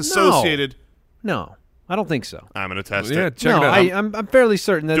if that's associated? No, I don't think so. I'm going to test Yeah, it. check it out. I'm fairly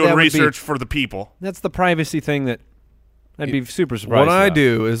certain that Doing that would research for the people. that's the privacy thing that I'd be super surprised What I about.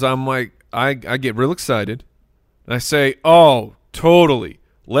 do is I'm like, I get real excited. And I say, oh, totally.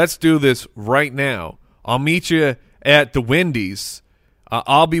 Let's do this right now. I'll meet you at the Wendy's.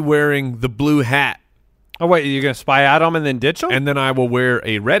 I'll be wearing the blue hat. Oh, wait, you're going to spy out on them and then ditch them? And then I will wear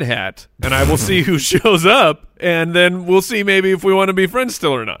a red hat, and I will see who shows up, and then we'll see maybe if we want to be friends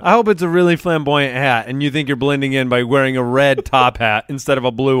still or not. I hope it's a really flamboyant hat, and you think you're blending in by wearing a red top hat instead of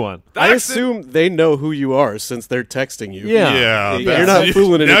a blue one. I assume they know who you are since they're texting you. Yeah. You're not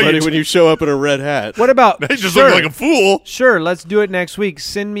fooling Now anybody you're- when you show up in a red hat. What about I just sure, look like a fool. Sure, let's do it next week.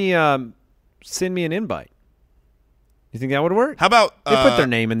 Send me an invite. You think that would work? How about They put their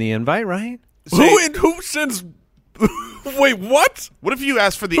name in the invite, right? Who sends? Wait, what? What if you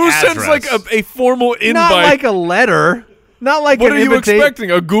ask for the Who address? sends like a formal invite? Not like a letter. Not like what an are you invita- expecting?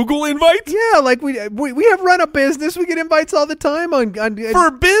 A Google invite? Yeah, like we have run a business. We get invites all the time on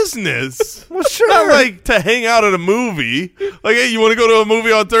for business. Well, sure. Not like to hang out at a movie. Like, hey, you want to go to a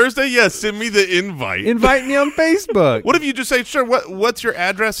movie on Thursday? Yes, send me the invite. invite me on Facebook. What if you just say, sure, what's your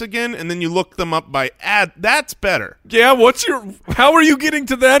address again? And then you look them up by ad. That's better. Yeah, how are you getting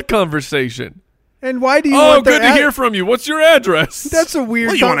to that conversation? And why do you Oh, want their good to hear from you. What's your address? That's a weird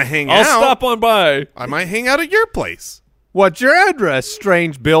Well, you want to hang I'll out? stop on by. I might hang out at your place. What's your address,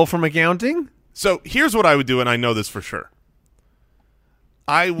 strange Bill from accounting? So here's what I would do, and I know this for sure.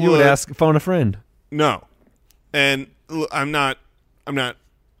 I would, You would phone a friend. no, and I'm not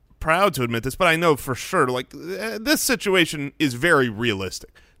proud to admit this, but I know for sure, like, this situation is very realistic.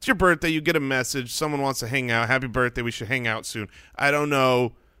 It's your birthday. You get a message. Someone wants to hang out. Happy birthday. We should hang out soon. I don't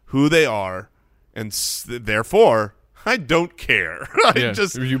know who they are, and therefore, I don't care. Yeah.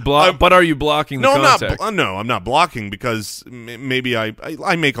 But are you blocking the contact? I'm not blocking because maybe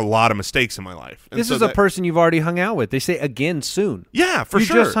I make a lot of mistakes in my life. And this is a person you've already hung out with. They say again soon. Yeah, for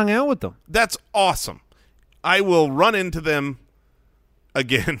sure. You just hung out with them. That's awesome. I will run into them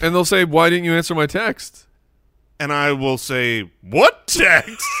again. And they'll say, why didn't you answer my text? And I will say, what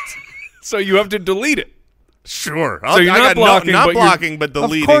text? So you have to delete it. Sure. So you're not blocking, but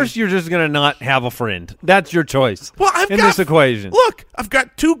deleting. Of course you're just going to not have a friend. That's your choice this equation. Look, I've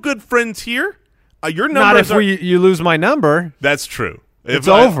got 2 good friends here. Your Not numbers if you lose my number. That's true. It's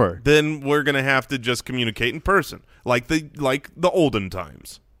over. Then we're going to have to just communicate in person, like the olden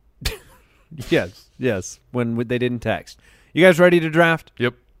times. Yes, when they didn't text. You guys ready to draft?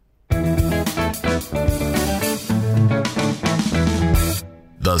 Yep.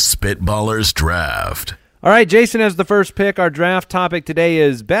 The Spitballers Draft. All right, Jason has the first pick. Our draft topic today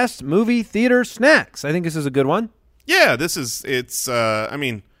is best movie theater snacks. I think this is a good one. Yeah, I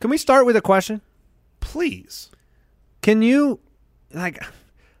mean. Can we start with a question? Please. Can you, like,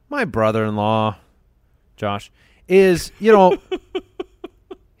 my brother-in-law, Josh, is,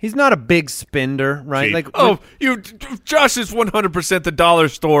 he's not a big spender, right? Gee. Josh is 100% the dollar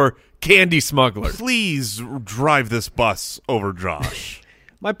store candy smuggler. Please drive this bus over Josh.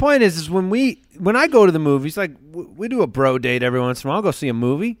 My point is when I go to the movies, like we do a bro date every once in a while, I'll go see a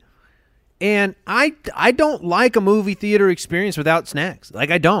movie, and I don't like a movie theater experience without snacks.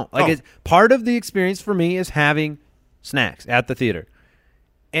 Like I don't. It's part of the experience for me is having snacks at the theater.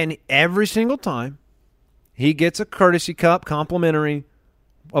 And every single time he gets a courtesy cup complimentary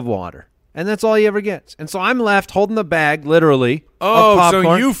of water. And that's all he ever gets. And so I'm left holding the bag, literally, of popcorn.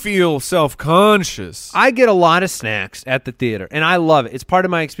 So you feel self-conscious. I get a lot of snacks at the theater, and I love it. It's part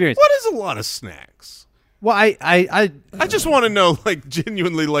of my experience. What is a lot of snacks? Well, I just want to know, like,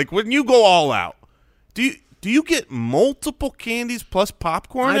 genuinely, like, when you go all out, do you get multiple candies plus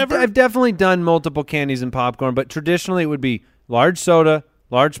popcorn ever? I've definitely done multiple candies and popcorn, but traditionally it would be large soda,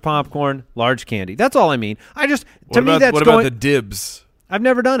 large popcorn, large candy. That's all I mean. What about the dibs? I've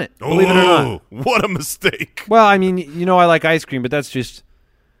never done it, believe it or not. What a mistake. Well, I mean, I like ice cream, but that's just,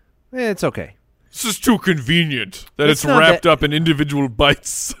 it's okay. It's just too convenient that it's wrapped up in individual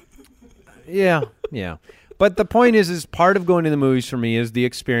bites. Yeah. But the point is part of going to the movies for me is the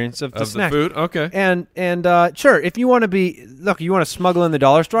experience of the snack. The food, okay. And sure, if you want to smuggle in the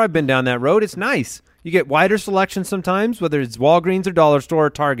dollar store, I've been down that road. It's nice. You get wider selection sometimes, whether it's Walgreens or Dollar Store or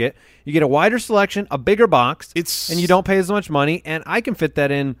Target. You get a wider selection, a bigger box, and you don't pay as much money, and I can fit that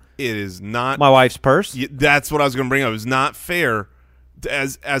in. It is not my wife's purse. That's what I was going to bring up. It's not fair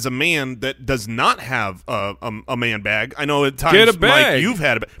as a man that does not have a man bag. I know at times, get a bag. Mike, you've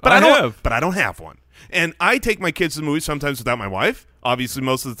had a bag, but I don't have one. And I take my kids to the movies sometimes without my wife. Obviously,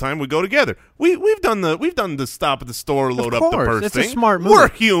 most of the time we go together. We've done the stop at the store, load up the purse it's thing. A smart move. We're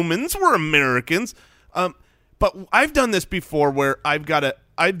humans. We're Americans. But I've done this before where I've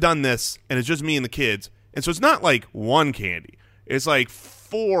done this and it's just me and the kids, and so it's not like one candy. It's like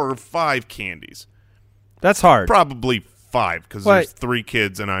 4 or 5 candies. That's hard. Probably 5 because there's 3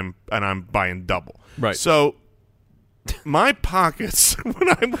 kids and I'm buying double. Right. So my pockets when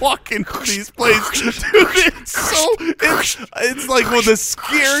I'm walking to these places, dude, it's like one of the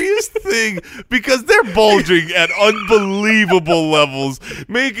scariest thing because they're bulging at unbelievable levels,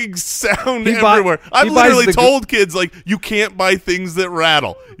 making sound everywhere. I've literally told kids, like, you can't buy things that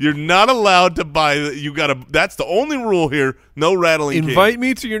rattle. You're not allowed to buy. That's the only rule here. No rattling. Invite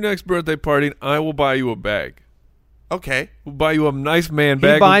me to your next birthday party, and I will buy you a bag. Okay. We'll buy you a nice man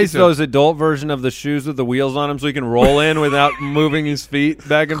bag. He buys those adult version of the shoes with the wheels on them so he can roll in without moving his feet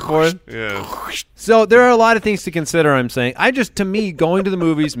back and forth. Yeah. So there are a lot of things to consider, I'm saying. To me, going to the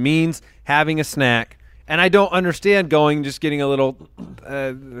movies means having a snack. And I don't understand just getting a little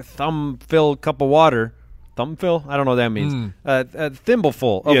thumb-filled cup of water. Thumb-fill? I don't know what that means. A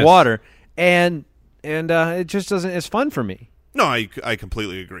thimbleful of water. And it just doesn't – it's fun for me. No, I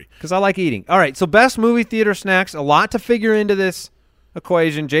completely agree. Because I like eating. All right, so best movie theater snacks, a lot to figure into this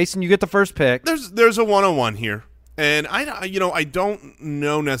equation. Jason, you get the first pick. There's a 101 here. And I don't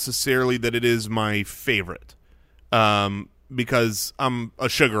know necessarily that it is my favorite because I'm a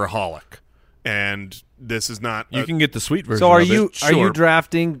sugaraholic. And this is not You can get the sweet version. So are of you it. Are you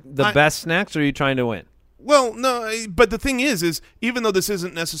drafting the best snacks or are you trying to win? Well, no, but the thing is even though this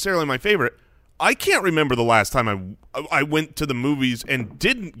isn't necessarily my favorite, I can't remember the last time I went to the movies and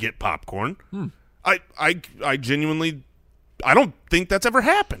didn't get popcorn. I genuinely, I don't think that's ever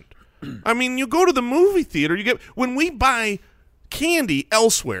happened. I mean, you go to the movie theater, when we buy candy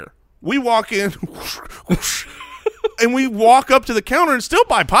elsewhere, we walk in and we walk up to the counter and still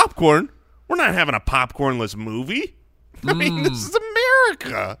buy popcorn. We're not having a popcornless movie. I mean, this is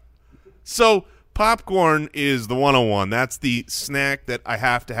America. So popcorn is the 101. That's the snack that I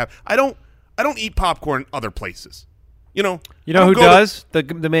have to have. I don't eat popcorn other places. You know who does? The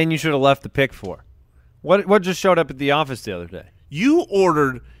man you should have left the pick for. What just showed up at the office the other day? You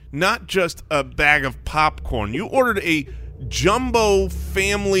ordered not just a bag of popcorn. You ordered a jumbo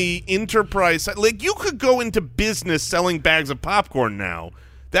family enterprise. Like, you could go into business selling bags of popcorn now.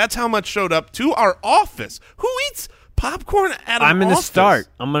 That's how much showed up to our office. Who eats popcorn at an I'm going office?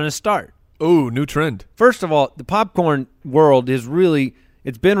 to start. Ooh, new trend. First of all, the popcorn world is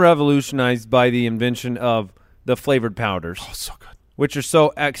it's been revolutionized by the invention of the flavored powders. Oh, so good. Which are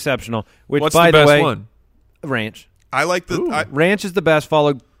so exceptional. Which, What's by the best way, one? Ranch. I like the Ranch is the best,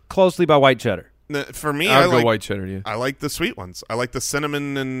 followed closely by white cheddar. for me. I'll I go like white cheddar. Yeah. I like the sweet ones. I like the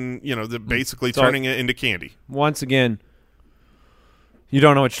cinnamon and basically turning it into candy. Once again, you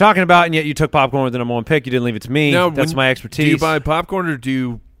don't know what you're talking about, and yet you took popcorn with the number one pick. You didn't leave it to me. Now, That's my expertise. Do you buy popcorn or do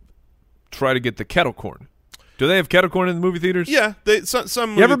you try to get the kettle corn? Do they have kettle corn in the movie theaters? Yeah,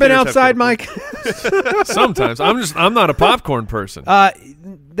 some. You ever been outside, Mike? Sometimes. I'm not a popcorn person.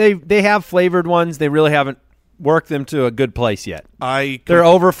 They have flavored ones. They really haven't worked them to a good place yet. They're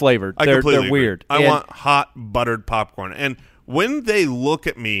over flavored. They're weird. I want hot buttered popcorn. And when they look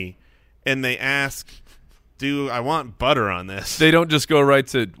at me and they ask, "Do I want butter on this?" They don't just go right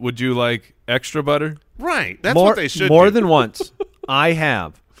to, "Would you like extra butter?" Right. That's what they should More do. than once, I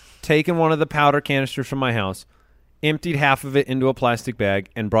have taken one of the powder canisters from my house, emptied half of it into a plastic bag,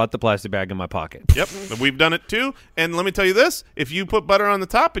 and brought the plastic bag in my pocket. Yep, we've done it too. And let me tell you this: if you put butter on the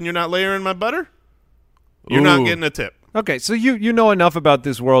top and you're not layering my butter, you're not Ooh. getting a tip. Okay, so you know enough about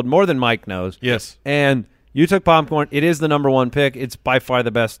this world, more than Mike knows. Yes. And you took popcorn. It is the number one pick. It's by far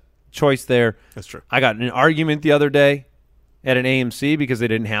the best choice there. That's true. I got in an argument the other day at an AMC because they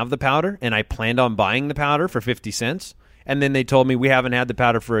didn't have the powder, and I planned on buying the powder for 50 cents. And then they told me we haven't had the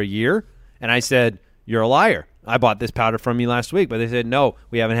powder for a year. And I said, "You're a liar. I bought this powder from you last week." But they said, "No,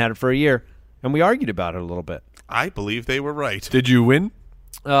 we haven't had it for a year." And we argued about it a little bit. I believe they were right. Did you win?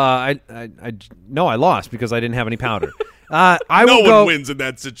 No, I lost because I didn't have any powder. No will one go, wins in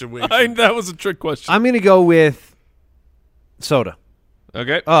that situation. That was a trick question. I'm going to go with soda.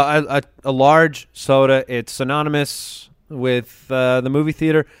 Okay. A large soda. It's synonymous with the movie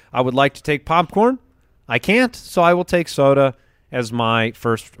theater. I would like to take popcorn. I can't, so I will take soda as my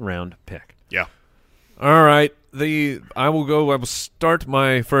first round pick. Yeah. All right. I will start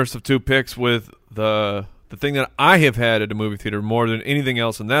my first of two picks with the thing that I have had at a movie theater more than anything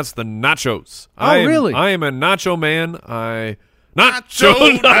else, and that's the nachos. Really? I am a nacho man.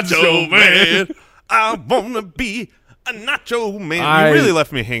 Nacho man. I want to be a nacho man. You really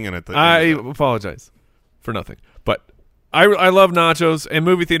left me hanging at the I end of that. apologize for nothing, but I love nachos, and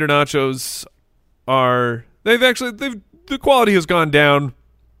movie theater nachos the quality has gone down,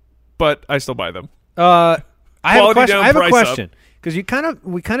 but I still buy them. I have a Quality question. down, I have a price question up. because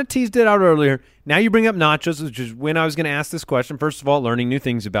we kind of teased it out earlier. Now you bring up nachos, which is when I was going to ask this question. First of all, learning new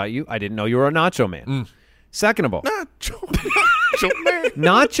things about you. I didn't know you were a nacho man. Second of all, Nacho man.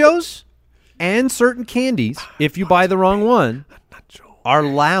 nachos and certain candies, if you buy the wrong one, are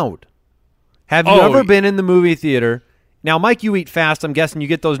loud. Have you ever been in the movie theater? Now, Mike, you eat fast. I'm guessing you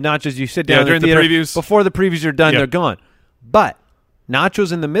get those nachos. You sit down in during the the theater. previews. Before the previews are done, Yep. they're gone. But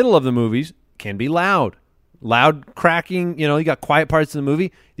nachos in the middle of the movies can be loud. Loud cracking. You got quiet parts of the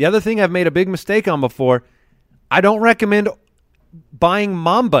movie. The other thing I've made a big mistake on before, I don't recommend buying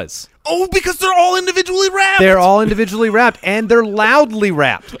Mambas. Oh, because they're all individually wrapped. They're all individually wrapped, and they're loudly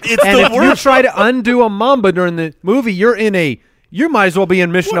wrapped. It's and the if you worst. try to undo a Mamba during the movie, you might as well be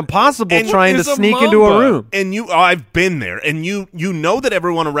in Mission Impossible And trying to is a sneak into a Mamba? room. And I've been there, and you know that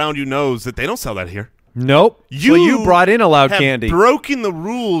everyone around you knows that they don't sell that here. Nope. You brought in a loud have candy. broken the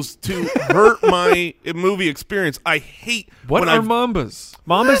rules to hurt my movie experience. I hate What when are I've Mambas?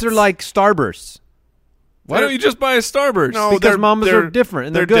 Mambas are like Starbursts. Why don't you just buy a Starburst? No, Because they're- Mambas they're- are different,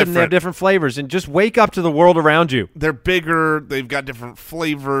 and they're they're good, and they have different flavors. And just wake up to the world around you. They're bigger. They've got different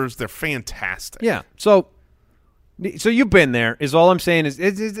flavors. They're fantastic. Yeah. So you've been there. Is all I'm saying is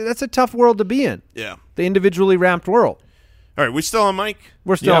that's a tough world to be in. Yeah. The individually wrapped world. All right, we still on Mike?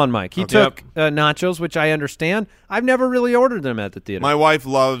 We're still Yep. on Mike. He Okay. took nachos, which I understand. I've never really ordered them at the theater. My wife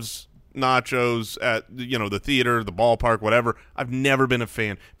loves nachos at the theater, the ballpark, whatever. I've never been a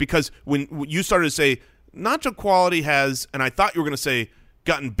fan because when you started to say nacho quality has, and I thought you were going to say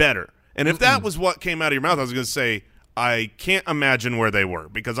gotten better, and if that was what came out of your mouth, I was going to say I can't imagine where they were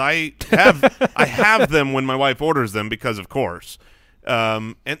because I have them when my wife orders them because of course.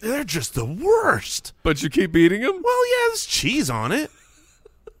 And they're just the worst. But you keep eating them? Well, yeah, there's cheese on it.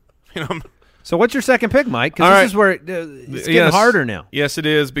 So what's your second pick, Mike? Because All this right. is where it's getting harder now. Yes, it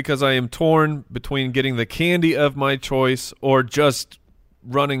is, because I am torn between getting the candy of my choice or just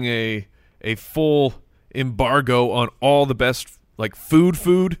running a full embargo on all the best food.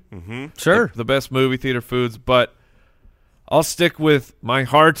 Mm-hmm. Sure. The best movie theater foods, but I'll stick with my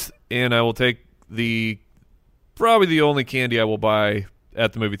heart, and I will take probably the only candy I will buy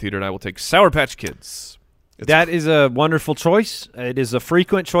at the movie theater, and I will take Sour Patch Kids. That is a wonderful choice. It is a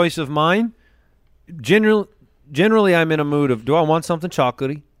frequent choice of mine. Generally, I'm in a mood of, do I want something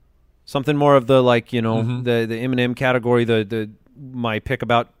chocolatey? Something more of the the M&M category, my pick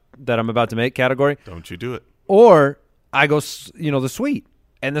about that I'm about to make category. Don't you do it. Or I go, the sweet.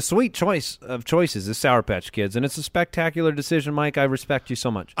 And the sweet choice of choices is Sour Patch Kids. And it's a spectacular decision, Mike. I respect you so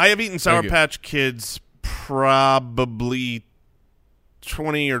much. I have eaten Sour Patch Kids probably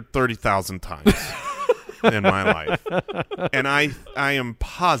 20 or 30,000 times in my life. And I am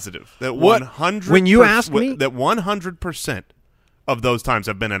positive that 100%. When you asked me? That 100% of those times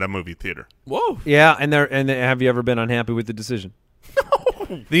have been at a movie theater. Whoa. Yeah, and have you ever been unhappy with the decision?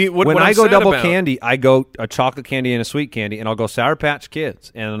 When I go double about, candy, I go a chocolate candy and a sweet candy, and I'll go Sour Patch Kids,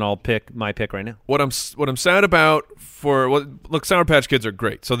 and then I'll pick my pick right now. What I'm sad about look, Sour Patch Kids are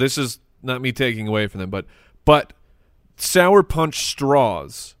great, so this is not me taking away from them, but Sour Punch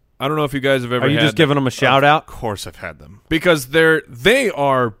straws. I don't know if you guys have ever. Are you had just giving them a shout out? Of course, I've had them because they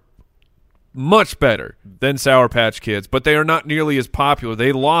are much better than Sour Patch Kids, but they are not nearly as popular.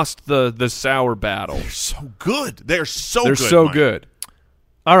 They lost the sour battle. They're so good. They're so They're good. so Mike. good.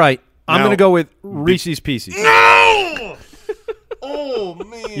 All right, I'm Now- going to go with Reese's Pieces. No! Oh,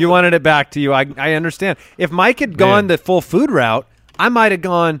 man. You wanted it back to you. I understand. If Mike had gone the full food route, I might have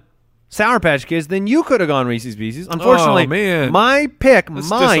gone Sour Patch Kids. Then you could have gone Reese's Pieces. Unfortunately, Oh, man. my pick, That's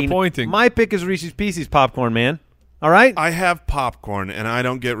mine, disappointing. my pick is Reese's Pieces popcorn, man. All right? I have popcorn, and I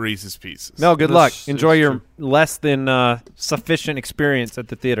don't get Reese's Pieces. No, good That's- luck. Enjoy that's your true. less than sufficient experience at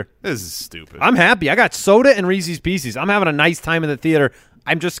the theater. This is stupid. I'm happy. I got soda and Reese's Pieces. I'm having a nice time in the theater.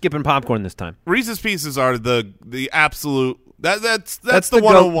 I'm just skipping popcorn this time. Reese's Pieces are the absolute that's That's the the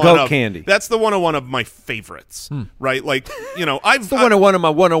 101 goat of candy. That's the 101 of my favorites, right? I've The 101 of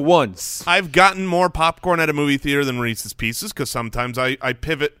my 101s. I've gotten more popcorn at a movie theater than Reese's Pieces because sometimes I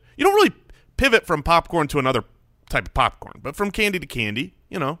pivot. You don't really pivot from popcorn to another type of popcorn, but from candy to candy,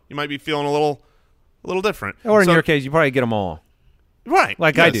 you might be feeling a little different. Or in So- your case, you probably get them all. right?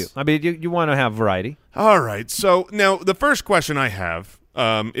 Like I do. yes. I mean, you want to have variety. All right. So now the first question I have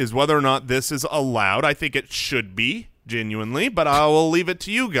is whether or not this is allowed. I think it should be, genuinely, but I will leave it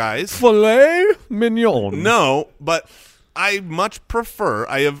to you guys. Filet mignon. No, but I much prefer.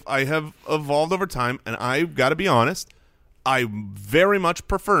 I have evolved over time, and I've got to be honest. I very much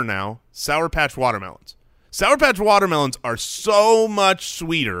prefer now Sour Patch watermelons. Sour Patch watermelons are so much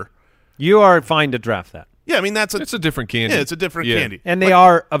sweeter. You are fine to draft that. Yeah, I mean that's It's a different candy. it's a different Yeah. candy. And they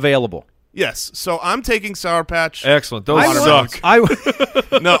are available. Yes, so I'm taking Sour Patch. Excellent. Those Watermelons.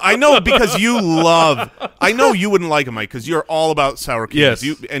 suck. No, I know because you love. I know you wouldn't like them, Mike, because you're all about sour candies.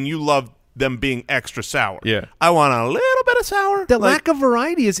 Yes. You love them being extra sour. Yeah. I want a little bit of sour. The lack of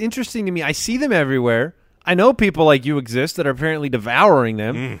variety is interesting to me. I see them everywhere. I know people like you exist that are apparently devouring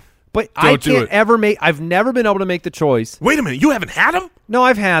them. But I Don't do can't it. ever make. I've never been able to make the choice. Wait a minute, you haven't had them? No,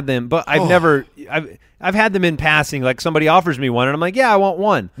 I've had them, but I've never. I've had them in passing. Like somebody offers me one, and I'm like, yeah, I want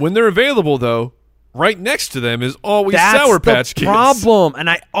one. When they're available, though, right next to them is always That's Sour the Patch Kids. problem, and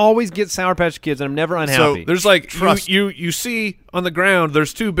I always get Sour Patch Kids, and I'm never unhappy. There's like Trust- you see on the ground.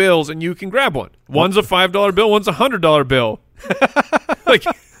 There's two bills, and you can grab one. One's a $5 bill. One's a $100 bill. Like,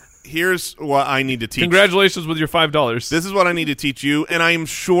 Here's what I need to teach. congratulations with your $5. This is what I need to teach you, and I am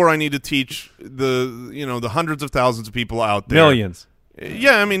sure I need to teach the hundreds of thousands of people out there. Millions.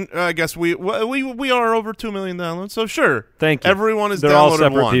 Yeah, I mean, I guess we are over 2 million downloads, so sure. Thank you. Everyone is They're downloaded all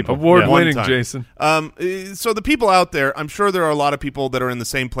separate one. people. Award One winning, time. Jason. So the people out there, I'm sure there are a lot of people that are in the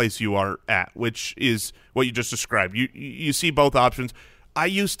same place you are at, which is what you just described. You see both options. I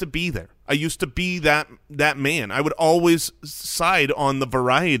used to be there. I used to be that man. I would always side on the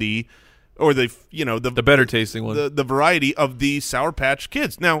variety or the better tasting one. the variety of the Sour Patch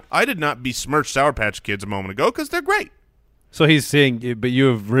Kids. Now, I did not besmirch Sour Patch Kids a moment ago because they're great. So he's saying, but you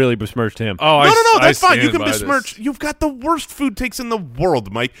have really besmirched him. Oh, No, that's I fine. You stand can by besmirch. this. You've got the worst food takes in the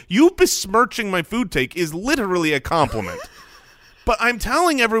world, Mike. You besmirching my food take is literally a compliment. But I'm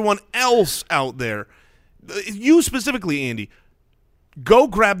telling everyone else out there, you specifically, Andy, go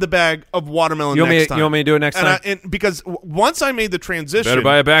grab the bag of watermelon next time. You want me to do it next time? Because once I made the transition, Better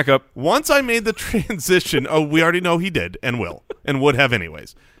buy a backup. Once I made the transition, we already know he did and will and would have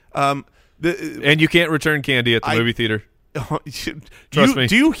anyways. And you can't return candy at the movie theater. Trust me.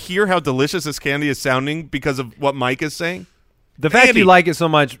 Do you hear how delicious this candy is sounding because of what Mike is saying? The fact Andy, you like it so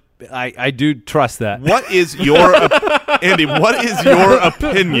much, I do trust that. What is your Andy? What is your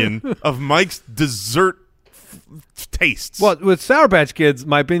opinion of Mike's dessert tastes? Well, with Sour Patch Kids,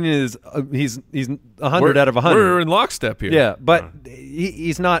 my opinion is he's 100 out of 100. We're in lockstep here. Yeah, but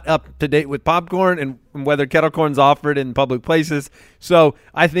he's not up to date with popcorn and whether kettle corn's offered in public places. So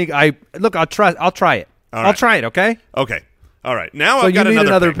I think I'll try it. All right. I'll try it. Okay. Okay. All right. Now So I've got you need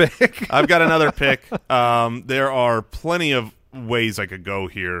another pick. I've got another pick. There are plenty of ways I could go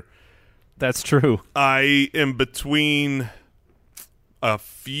here. That's true. I am between a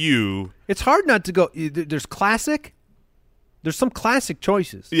few. It's hard not to go. There's classic. There's some classic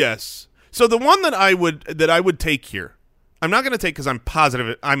choices. Yes. So the one that I would take here, I'm not going to take because I'm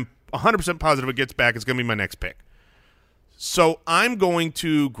positive. I'm 100% positive it gets back. It's going to be my next pick. So I'm going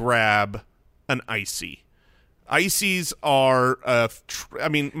to grab an icy. Ices are,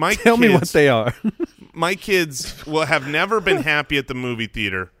 my Tell me what they are. My kids will have never been happy at the movie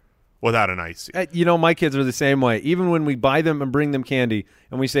theater without an icy. My kids are the same way. Even when we buy them and bring them candy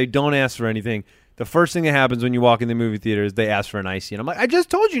and we say don't ask for anything, the first thing that happens when you walk in the movie theater is they ask for an icy. And I'm like, I just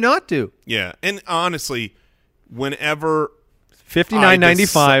told you not to. Yeah, and honestly, whenever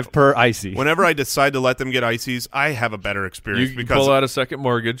 $59.95 per icy. Whenever I decide to let them get ices, I have a better experience You because pull out a second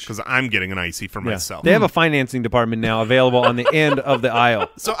mortgage. because I'm getting an icy for myself. They have a financing department now available on the end of the aisle.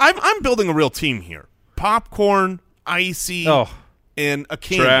 So I'm building a real team here. Popcorn, icy, and a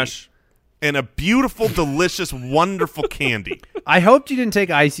candy. Trash. And a beautiful, delicious, wonderful candy. I hoped you didn't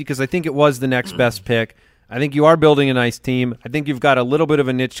take icy because I think it was the next best pick. I think you are building a nice team. I think you've got a little bit of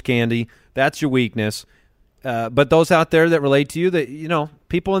a niche candy. That's your weakness. But those out there that relate to you, that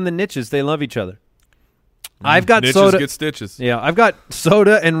people in the niches, they love each other. I've got Niches soda. get stitches. Yeah, I've got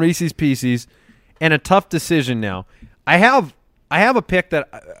soda and Reese's Pieces, and a tough decision now. I have a pick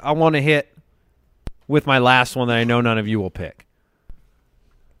that I want to hit with my last one that I know none of you will pick.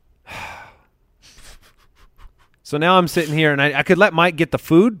 So now I'm sitting here, and I could let Mike get the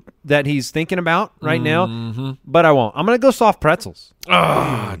food that he's thinking about right now, but I won't. I'm going to go soft pretzels.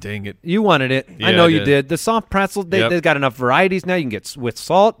 Ah, dang it. You wanted it. Yeah, I know I you did. did. The soft pretzel, they've got enough varieties now. You can get with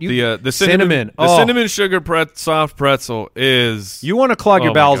salt. The cinnamon. The cinnamon sugar soft pretzel is. You want to clog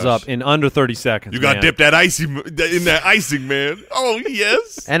your Oh my bowels gosh. up in under 30 seconds. You got to man. dip that icy in that icing, man. Oh,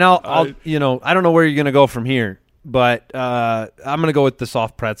 yes. And I'll I don't know where you're going to go from here, but I'm going to go with the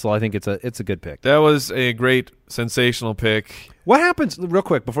soft pretzel. I think it's a good pick. That was a great, sensational pick. What happens, real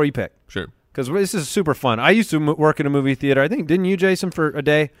quick, before you pick? Sure. Because this is super fun. I used to work in a movie theater. I think, didn't you, Jason, for a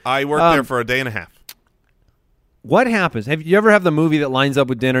day? I worked there for a day and a half. What happens? Have you ever have the movie that lines up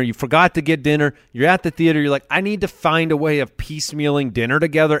with dinner? You forgot to get dinner. You're at the theater. You're like, I need to find a way of piecemealing dinner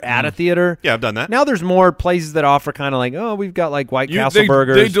together at a theater. Yeah, I've done that. Now there's more places that offer kind of like, we've got like White Castle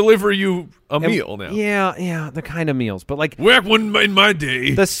burgers. They deliver you a And- meal now. Yeah, the kind of meals. But like Back when in my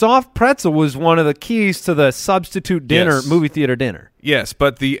day. the soft pretzel was one of the keys to the substitute dinner, Yes. movie theater dinner. Yes,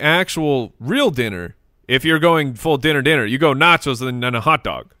 but the actual real dinner, if you're going full dinner, you go nachos and then a hot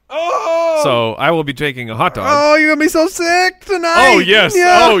dog. Oh! So I will be taking a hot dog. Oh, you're going to be so sick tonight. Oh, yes.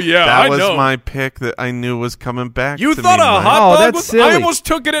 Yeah. Oh, yeah. That I was know. my pick that I knew was coming back. You to thought me, a Mike. hot Oh, dog that's was... silly. I almost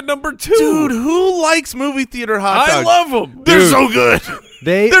took it at number 2. Dude, who likes movie theater hot dogs? I love them. They're so good.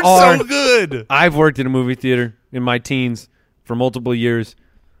 They're so good. I've worked in a movie theater in my teens for multiple years.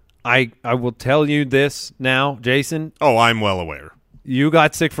 I will tell you this now, Jason. Oh, I'm well aware. You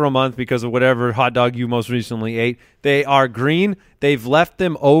got sick for a month because of whatever hot dog you most recently ate. They are green. They've left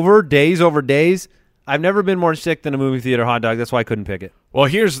them over days. I've never been more sick than a movie theater hot dog. That's why I couldn't pick it. Well,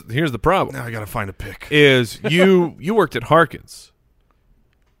 here's the problem. Now I got to find a pick. Is you worked at Harkins,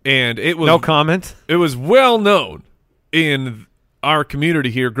 and it was No comment. It was well known in our community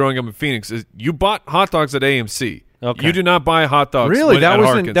here growing up in Phoenix. Is you bought hot dogs at AMC. Okay. You do not buy hot dogs. Really? at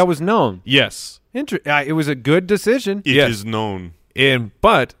Harkins. That was known. Yes. It was a good decision. It Yes. is known.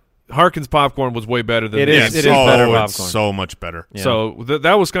 But Harkins popcorn was way better than It this. is. It is better It's popcorn. so much better. Yeah. So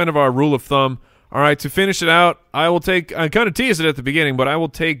that was kind of our rule of thumb. All right, to finish it out, I kind of teased it at the beginning, but I will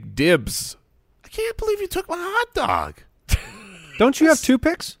take dibs. I can't believe you took my hot dog. Don't you have 2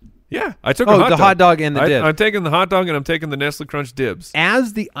 picks? Yeah, I took Oh, a hot the dog. hot dog and the dib. I'm taking the hot dog and I'm taking the Nestle Crunch dibs.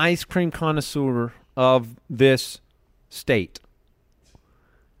 As the ice cream connoisseur of this state,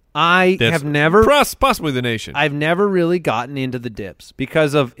 I have never Possibly the nation. I've never really gotten into the dips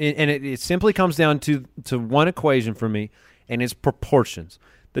because of, and it simply comes down to one equation for me, and it's proportions.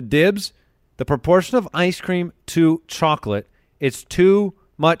 The Dibs, the proportion of ice cream to chocolate, it's too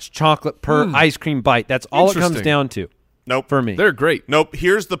much chocolate per ice cream bite. That's all it comes Interesting. down to. Nope. For me. They're great. Nope.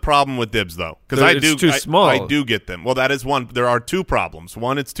 Here's the problem with Dibs, though, because It's too small. I do get them. Well, that is one. There are two problems.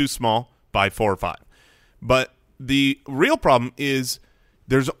 One, it's too small by 4 or 5. But the real problem is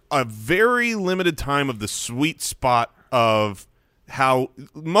there's a very limited time of the sweet spot of how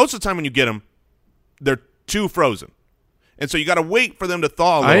most of the time when you get them, they're too frozen, and so you got to wait for them to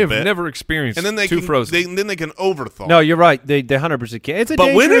thaw a little I have bit. never experienced and then they too can, frozen. then they can over thaw. No, you're right. They 100% can. It's a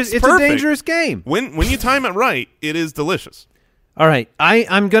But when dangerous. it's a perfect- dangerous game. when you time it right, it is delicious. All right,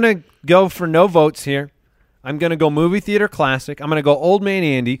 I'm gonna go for no votes here. I'm gonna go movie theater classic. I'm gonna go Old Man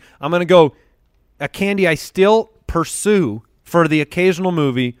Andy. I'm gonna go a candy I still pursue for the occasional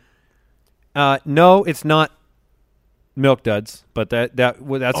movie. No, it's not Milk Duds, but that's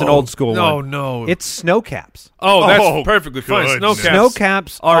an old school one. No. It's Snow Caps. Oh, that's Oh, perfectly fine. goodness. Snow caps, Snow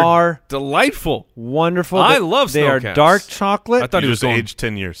Caps are delightful. wonderful. I love They Snow are Caps. dark chocolate. I thought You he was just going. aged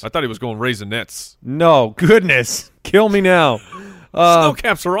 10 years. I thought he was going Raisinets. No, goodness, kill me now. Snow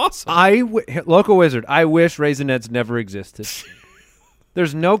caps are awesome. Local Wizard. I wish Raisinets never existed.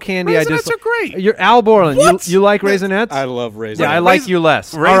 There's no candy. Raisinets are great. You're Al Borland. What? You like Raisinets? I love raisins. Yeah, I like you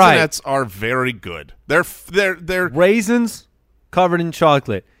less. All right. Raisinets are very good. They're Raisins covered in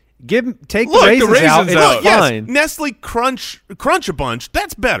chocolate. Take Look, the the raisins out. raisins It's out. fine. Yes, Nestle Crunch a Bunch.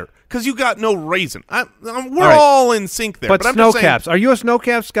 That's better because you got no raisin. We're right. all in sync there. But I'm Snow just saying, Caps. Are you a Snow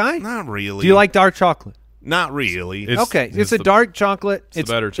Caps guy? Not really. Do you like dark chocolate? Not really. Okay, it's a the- dark chocolate. the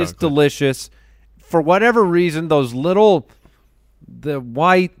better It's chocolate. delicious. For whatever reason, those the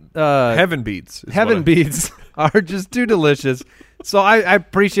white Heaven beads. is heaven what beads are just too delicious. So I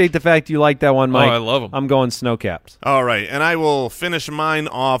appreciate the fact you like that one, Mike. I love 'em. I'm going Snow Caps. All right, and I will finish mine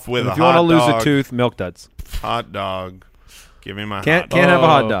off with If a you want to hot lose dog. a tooth, Milk Duds. Hot dog. Give me my Can't hot dog. can't have a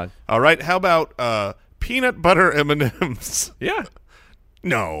hot Oh. dog. All right, how about peanut butter M&Ms? Yeah.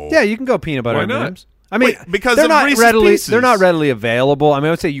 No. Yeah, you can go peanut butter Why not? M&Ms. I mean, Wait, because they're of not Reese's readily Pieces. they're not readily available. I mean, I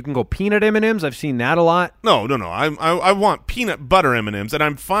would say you can go peanut M&Ms. I've seen that a lot. No. I want peanut butter M&Ms, and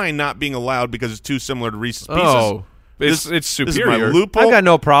I'm fine not being allowed because it's too similar to Reese's Pieces. Oh, it's This is my superior. loophole. I've got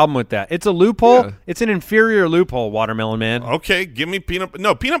no problem with that. It's a loophole. Yeah. It's an inferior loophole, Watermelon Man. Okay, give me peanut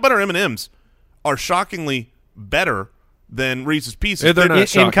butter M&Ms are shockingly better than Reese's Pieces. Yeah, they're not in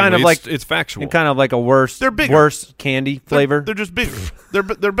shockingly. kind of It's- like- it's factual. And kind of like a worse They're bigger. worse candy flavor. They're just bigger.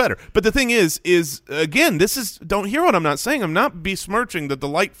 they're better. But the thing is again, this is don't hear what I'm not saying. I'm not besmirching the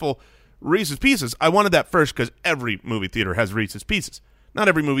delightful Reese's Pieces. I wanted that first because every movie theater has Reese's Pieces. Not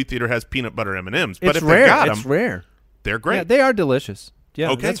every movie theater has peanut butter M&Ms. But it's if rare. they got It's them, rare. they're great. Yeah, they are delicious.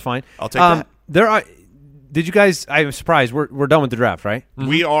 Yeah, Okay. that's fine. I'll take that. There are. Did you guys? I'm surprised. We're done with the draft, right?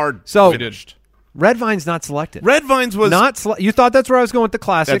 We are So- finished. Red Vine's not selected. Red Vines was not. You thought that's where I was going with the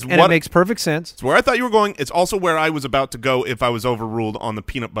classic, That's and what- it makes perfect sense. it's where I thought you were going. It's also where I was about to go if I was overruled on the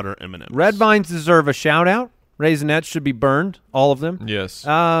peanut butter M&Ms. Red Vines deserve a shout out. Raisinets should be burned, all of them. Yes.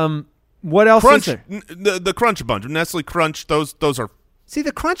 What else Crunch, is there? the Crunch Bunch, Nestle Crunch. Those are See,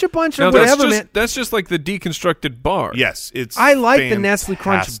 the Crunch a Bunch or Now, that's whatever, just, man. that's just like the deconstructed bar. yes. It's I like the Nestle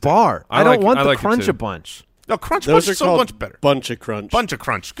Crunch fantastic. bar. I I don't like- want I the like it Crunch too. a Bunch. No, Crunch Those Bunch are is so called much better. Bunch of Crunch. Bunch of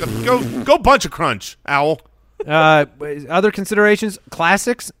Crunch. Go Bunch of Crunch, Owl. Other considerations,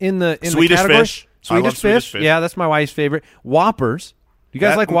 classics in the Swedish category. fish. I love Swedish Swedish fish. fish. Yeah, that's my wife's favorite. Whoppers. You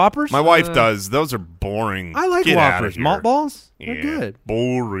guys That- like Whoppers? My wife does. Those are boring. I like Get outta Whoppers. here. Malt balls. Yeah, They're good.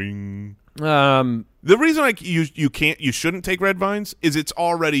 boring. Um, The reason you shouldn't take Red Vines is it's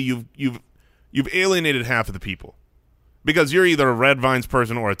already you've alienated half of the people because you're either a Red Vines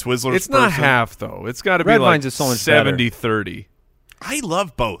person or a Twizzlers It's person. not half, though. It's got to be Red like Vines is so much better. 70-30. I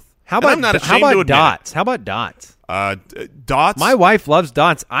love both. how And about I'm not how ashamed to about admit Dots? How about Dots? it. Dots? My wife loves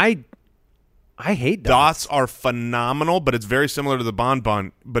Dots. I hate Dots. Dots are phenomenal, but it's very similar to the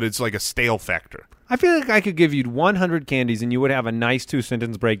Bonbon, but it's like a stale factor. I feel like I could give you 100 candies and you would have a nice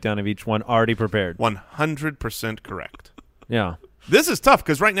 2-sentence breakdown of each one already prepared. 100% correct. Yeah. This is tough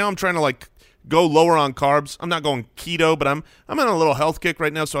because right now I'm trying to like go lower on carbs. I'm not going keto, but I'm on a little health kick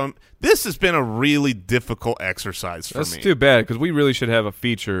right now. So this has been a really difficult exercise for That's me. too bad because we really should have a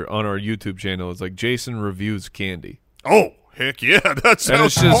feature on our YouTube channel. It's like Jason reviews candy. Oh, heck yeah. That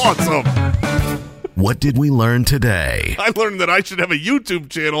sounds it's just- awesome. What did we learn today? I learned that I should have a YouTube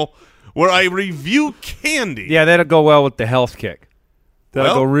channel where I review candy. Yeah, that'll go well with the health kick. That'll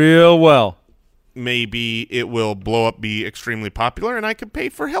Well- go real well. Maybe it will blow up, be extremely popular, and I can pay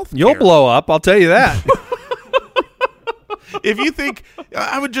for health care. You'll blow up, I'll tell you that. If you think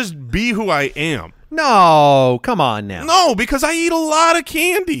I would just be who I am. No, come on now. No, because I eat a lot of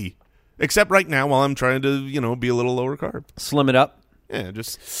candy. Except right now while I'm trying to, be a little lower carb. Slim it up. Yeah,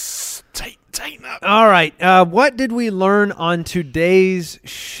 just tighten up. All right. What did we learn on today's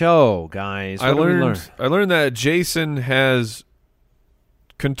show, guys? What did we learn? I learned that Jason has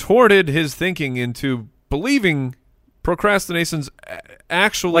contorted his thinking into believing procrastination's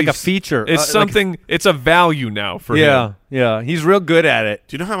actually Like a feature. It's something. It's a value now for him. Yeah. He's real good at it.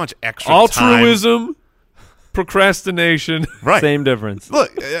 Do you know how much extra Altruism, procrastination. Right. Same difference.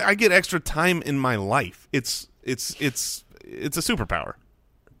 Look, I get extra time in my life. It's a superpower.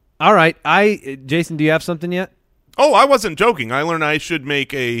 All right. Jason, do you have something yet? Oh, I wasn't joking. I learned I should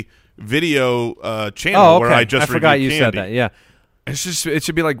make a video channel Oh, okay. where I just forgot review you said candy. that. Yeah. It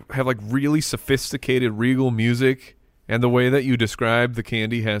should be have really sophisticated regal music, and the way that you describe the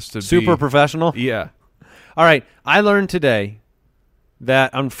candy has to Super be professional. Yeah. All right. I learned today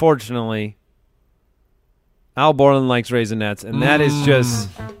that, unfortunately, Al Borland likes Raisinets, and that is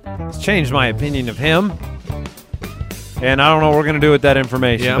it's changed my opinion of him. And I don't know what we're going to do with that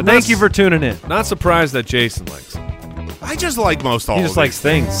information. Yeah, but thank you for tuning in. Not surprised that Jason likes it. I just like most all He of just likes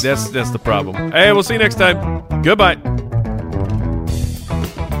things. That's the problem. Hey, we'll see you next time. Goodbye.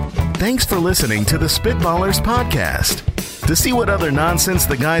 Thanks for listening to the Spitballers Podcast. To see what other nonsense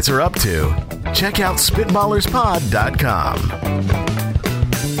the guys are up to, check out SpitballersPod.com.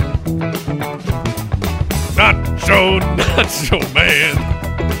 Nacho Man.